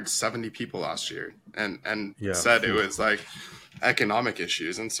fired 70 people last year and said it was like economic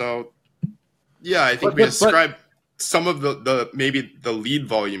issues. And so, yeah, I think we ascribe some of the maybe the lead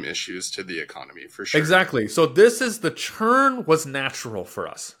volume issues to the economy for sure. Exactly. So the churn was natural for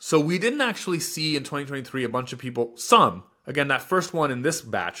us. So we didn't actually see in 2023 a bunch of people, again, that first one in this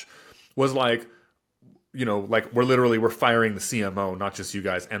batch was like, like we're firing the CMO, not just you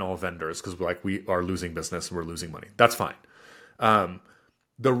guys and all vendors, because like we are losing business and we're losing money. That's fine.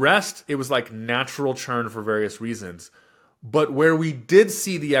 The rest, it was like natural churn for various reasons. But where we did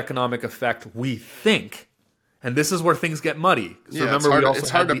see the economic effect, we think, and this is where things get muddy. So Yeah, remember, it's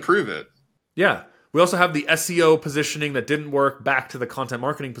hard to prove it. Yeah. We also have the SEO positioning that didn't work back to the content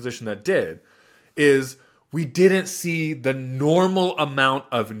marketing position that did, is we didn't see the normal amount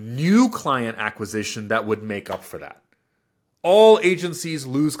of new client acquisition that would make up for that. All agencies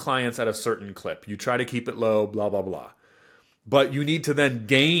lose clients at a certain clip. You try to keep it low, blah, blah, blah. But you need to then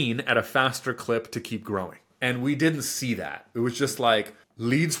gain at a faster clip to keep growing. And we didn't see that. It was just like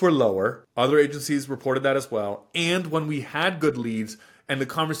leads were lower. Other agencies reported that as well. And when we had good leads and the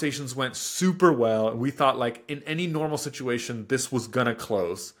conversations went super well, and we thought like in any normal situation, this was gonna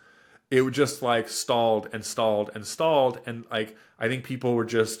close. It would just like stalled and stalled and stalled. And like, I think people were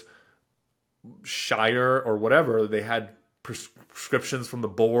just shyer or whatever. They had prescriptions from the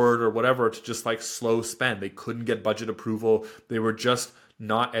board or whatever to just like slow spend. They couldn't get budget approval. They were just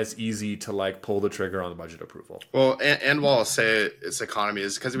not as easy to like pull the trigger on the budget approval. Well, and what I'll say it's economy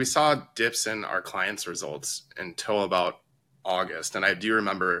is because we saw dips in our clients' results until about August. And I do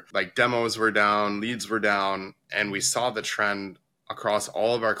remember like demos were down, leads were down, and we saw the trend across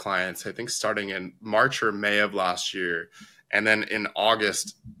all of our clients, I think starting in March or May of last year. And then in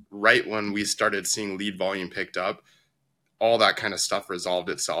August, right when we started seeing lead volume picked up, all that kind of stuff resolved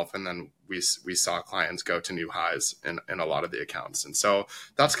itself. And then we saw clients go to new highs in a lot of the accounts. And so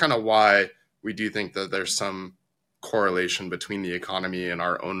that's kind of why we do think that there's some correlation between the economy and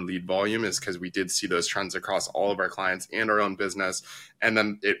our own lead volume, is because we did see those trends across all of our clients and our own business. And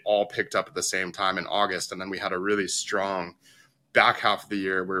then it all picked up at the same time in August. And then we had a really strong back half of the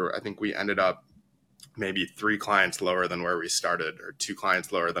year where I think we ended up maybe 3 clients lower than where we started, or 2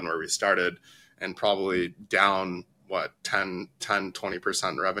 clients lower than where we started, and probably down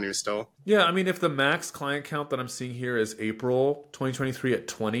 20% revenue still. Yeah, I mean, if the max client count that I'm seeing here is April 2023 at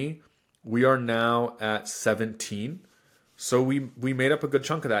 20, we are now at 17. So we made up a good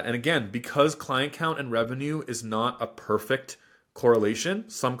chunk of that. And again, because client count and revenue is not a perfect correlation,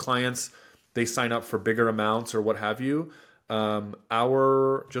 some clients, they sign up for bigger amounts or what have you.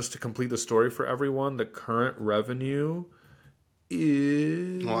 Just to complete the story for everyone, the current revenue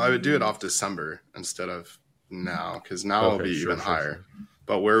is... Well, I would do it off December instead of now, because now it'll be even higher.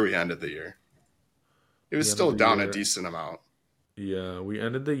 But where we ended the year, it was still down a decent amount. Yeah, we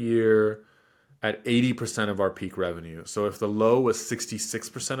ended the year at 80% of our peak revenue. So if the low was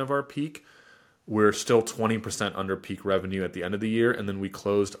 66% of our peak, we're still 20% under peak revenue at the end of the year. And then we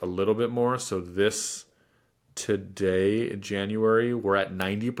closed a little bit more. So today, in January, we're at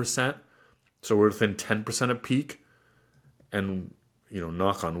 90%. So we're within 10% of peak. And,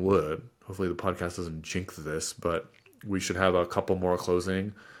 knock on wood, hopefully the podcast doesn't jinx this, but we should have a couple more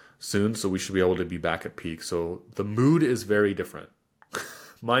closing soon, so we should be able to be back at peak. So the mood is very different.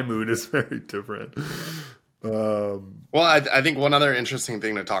 My mood is very different. Well, I think one other interesting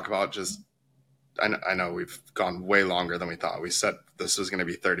thing to talk about, I know we've gone way longer than we thought. We said this was going to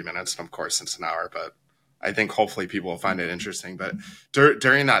be 30 minutes, and of course it's an hour, but I think hopefully people will find it interesting. But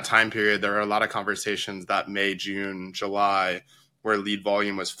during that time period, there were a lot of conversations that May, June, July, where lead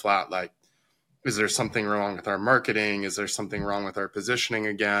volume was flat. Like, is there something wrong with our marketing? Is there something wrong with our positioning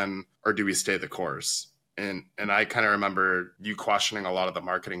again? Or do we stay the course? And I kind of remember you questioning a lot of the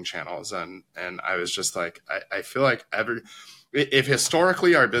marketing channels. And I was just like, I feel like if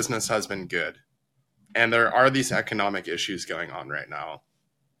historically our business has been good and there are these economic issues going on right now,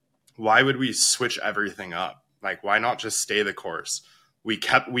 why would we switch everything up? Like, why not just stay the course? We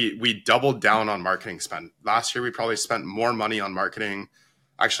doubled down on marketing spend. Last year, we probably spent more money on marketing.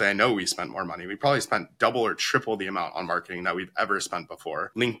 Actually, I know we spent more money. We probably spent double or triple the amount on marketing that we've ever spent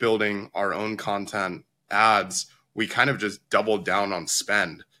before. Link building, our own content, ads, we kind of just doubled down on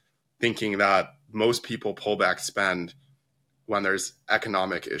spend, thinking that most people pull back spend when there's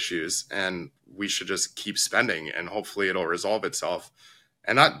economic issues and we should just keep spending and hopefully it'll resolve itself.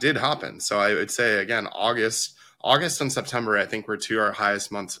 And that did happen. So I would say, again, August and September, I think were 2 of our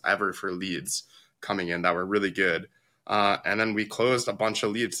highest months ever for leads coming in that were really good. And then we closed a bunch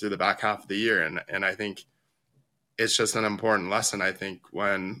of leads through the back half of the year. And I think it's just an important lesson. I think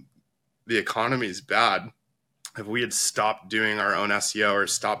when the economy is bad, if we had stopped doing our own SEO or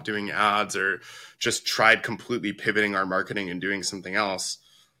stopped doing ads or just tried completely pivoting our marketing and doing something else,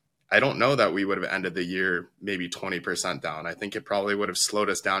 I don't know that we would have ended the year maybe 20% down. I think it probably would have slowed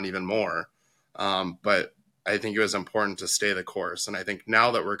us down even more. But I think it was important to stay the course. And I think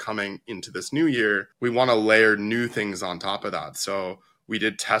now that we're coming into this new year, we want to layer new things on top of that. So we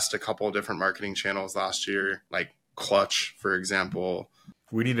did test a couple of different marketing channels last year, like Clutch, for example.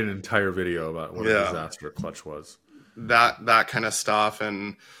 We need an entire video about what a disaster Clutch was. That kind of stuff,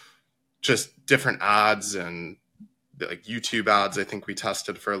 and just different ads and like YouTube ads. I think we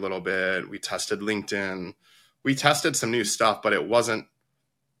tested for a little bit. We tested LinkedIn. We tested some new stuff, but it wasn't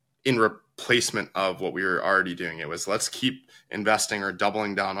in replacement of what we were already doing. It was, let's keep investing or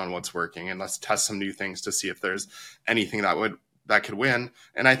doubling down on what's working, and let's test some new things to see if there's anything that could win.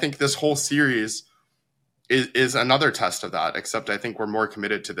 And I think this whole series is another test of that, except I think we're more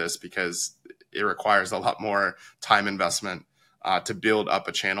committed to this because it requires a lot more time investment to build up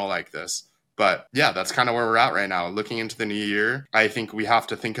a channel like this. But yeah, that's kind of where we're at right now. Looking into the new year, I think we have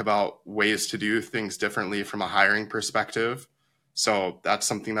to think about ways to do things differently from a hiring perspective. So that's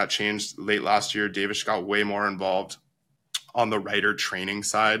something that changed late last year. Davish got way more involved on the writer training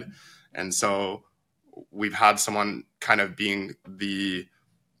side. And so we've had someone kind of being the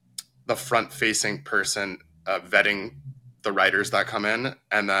front-facing person vetting the writers that come in.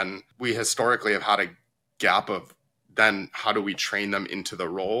 And then we historically have had a gap of then how do we train them into the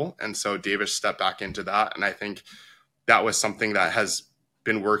role? And so Davish stepped back into that. And I think that was something that has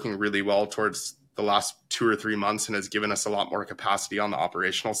been working really well towards the last 2 or 3 months and has given us a lot more capacity on the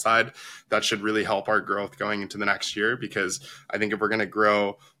operational side. That should really help our growth going into the next year, because I think if we're going to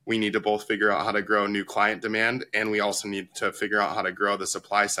grow, we need to both figure out how to grow new client demand, and we also need to figure out how to grow the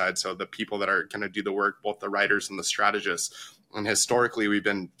supply side. So the people that are going to do the work, both the writers and the strategists. And historically, we've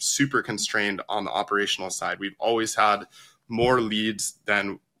been super constrained on the operational side. We've always had more leads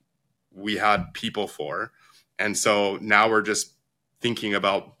than we had people for. And so now we're just thinking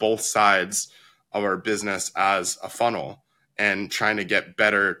about both sides of our business as a funnel and trying to get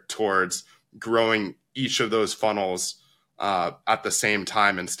better towards growing each of those funnels at the same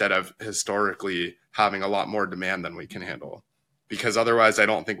time, instead of historically having a lot more demand than we can handle. Because otherwise, I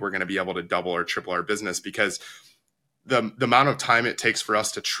don't think we're going to be able to double or triple our business, because the amount of time it takes for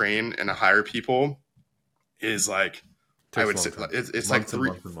us to train and hire people is like, I would say it's like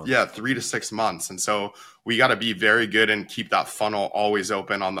 3 to 6 months. And so we got to be very good and keep that funnel always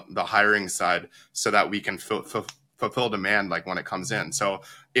open on the hiring side so that we can fulfill demand like when it comes in. So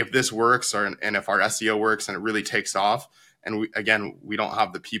if this works and if our SEO works and it really takes off, and we don't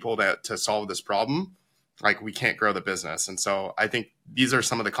have the people to solve this problem, like we can't grow the business. And so I think these are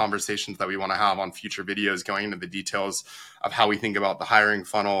some of the conversations that we want to have on future videos, going into the details of how we think about the hiring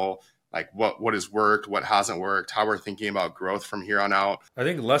funnel, like what has worked, what hasn't worked, how we're thinking about growth from here on out. I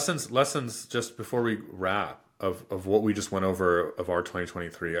think lessons just before we wrap of what we just went over of our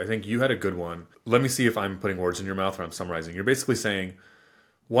 2023. I think you had a good one. Let me see if I'm putting words in your mouth or I'm summarizing. You're basically saying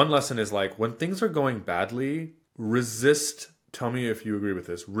one lesson is like, when things are going badly, resist, tell me if you agree with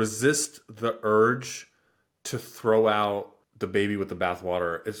this, resist the urge to throw out the baby with the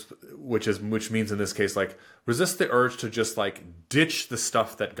bathwater, which means in this case, like, resist the urge to just like ditch the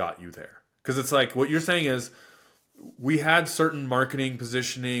stuff that got you there. Because it's like, what you're saying is, we had certain marketing,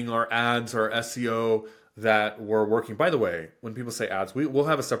 positioning, our ads, our SEO that were working. By the way, when people say ads, we'll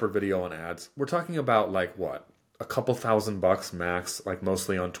have a separate video on ads. We're talking about like what? A couple $1,000 max, like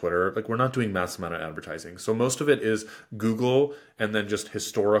mostly on Twitter. Like, we're not doing mass amount of advertising. So most of it is Google and then just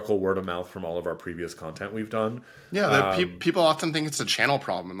historical word of mouth from all of our previous content we've done. Yeah, people often think it's a channel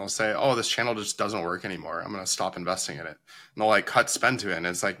problem, and they'll say, oh, this channel just doesn't work anymore. I'm going to stop investing in it. And they'll like cut spend to it. And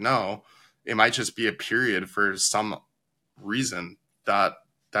it's like, no, it might just be a period for some reason that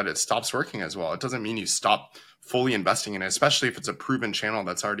it stops working as well. It doesn't mean you stop fully investing in it, especially if it's a proven channel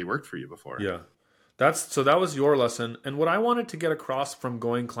that's already worked for you before. Yeah. So that was your lesson. And what I wanted to get across from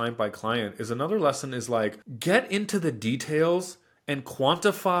going client by client is another lesson is like, get into the details and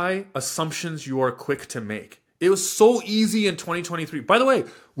quantify assumptions you are quick to make. It was so easy in 2023. By the way,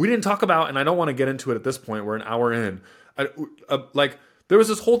 we didn't talk about, and I don't want to get into it at this point, we're an hour in. Like, there was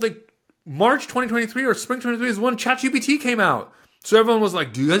this whole thing, March 2023 or spring 2023 is when ChatGPT came out. So everyone was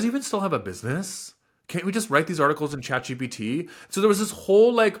like, do you guys even still have a business? Can't we just write these articles in ChatGPT? So there was this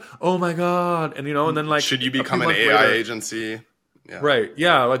whole like, oh my God. And and then like, should you become an AI agency? Yeah. Right.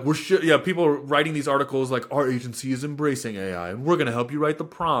 Yeah. Like people are writing these articles like, our agency is embracing AI and we're going to help you write the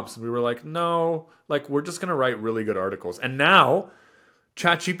prompts. And we were like, no, like, we're just going to write really good articles. And now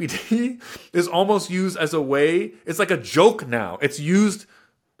ChatGPT is almost used as a way. It's like a joke now. It's used.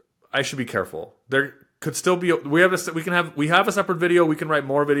 I should be careful. There could still be, we have a separate video. We can write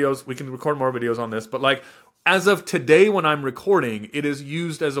more videos. We can record more videos on this. But like, as of today, when I'm recording, it is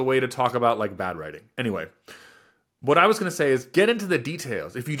used as a way to talk about like bad writing. Anyway, what I was going to say is get into the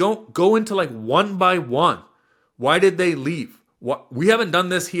details. If you don't go into like one by one, why did they leave? We haven't done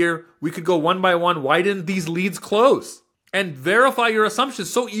this here. We could go one by one. Why didn't these leads close? And verify your assumptions.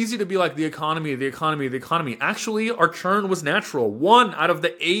 So easy to be like the economy. Actually, our churn was natural. 1 out of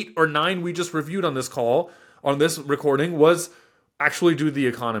the 8 or 9 we just reviewed on this call, on this recording, was actually due to the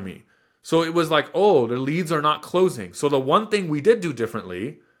economy. So it was like, oh, the leads are not closing. So the one thing we did do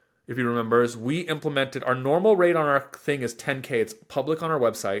differently, if you remember, is we implemented our normal rate on our thing is 10K. It's public on our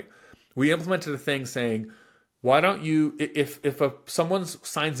website. We implemented a thing saying, why don't you, if someone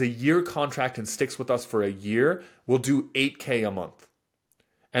signs a year contract and sticks with us for a year, we'll do 8K a month.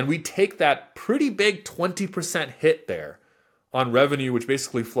 And we take that pretty big 20% hit there on revenue, which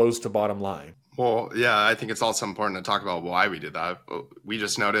basically flows to bottom line. Well, yeah, I think it's also important to talk about why we did that. We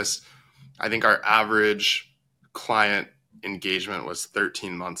just noticed, I think our average client engagement was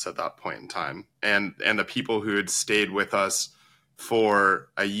 13 months at that point in time. And the people who had stayed with us for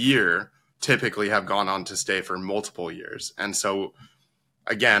a year typically have gone on to stay for multiple years. And so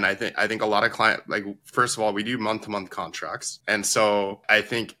again, I think a lot of clients, like, first of all, we do month-to-month contracts. And so I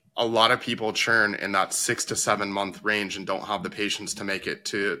think a lot of people churn in that 6 to 7 month range and don't have the patience to make it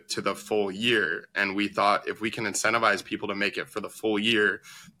to the full year. And we thought if we can incentivize people to make it for the full year,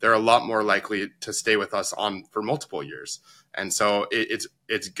 they're a lot more likely to stay with us on for multiple years. And so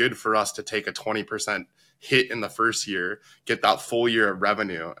it's good for us to take a 20% hit in the first year, get that full year of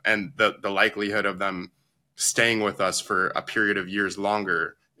revenue, and the likelihood of them staying with us for a period of years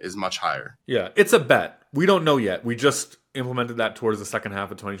longer is much higher. Yeah, it's a bet. We don't know yet. We just implemented that towards the second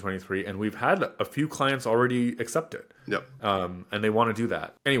half of 2023, and we've had a few clients already accept it. Yep. And they want to do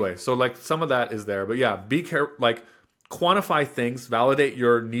that. Anyway, so like some of that is there, but yeah, be careful. Like, quantify things, validate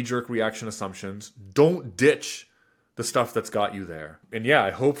your knee-jerk reaction assumptions. Don't ditch the stuff that's got you there. And yeah,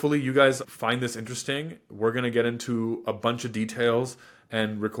 hopefully you guys find this interesting. We're going to get into a bunch of details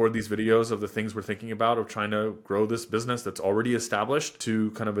and record these videos of the things we're thinking about of trying to grow this business that's already established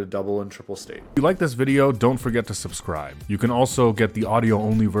to kind of a double and triple state. If you like this video, don't forget to subscribe. You can also get the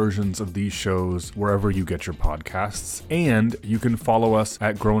audio-only versions of these shows wherever you get your podcasts. And you can follow us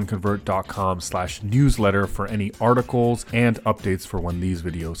at growandconvert.com/newsletter for any articles and updates for when these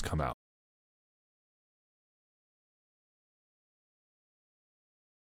videos come out.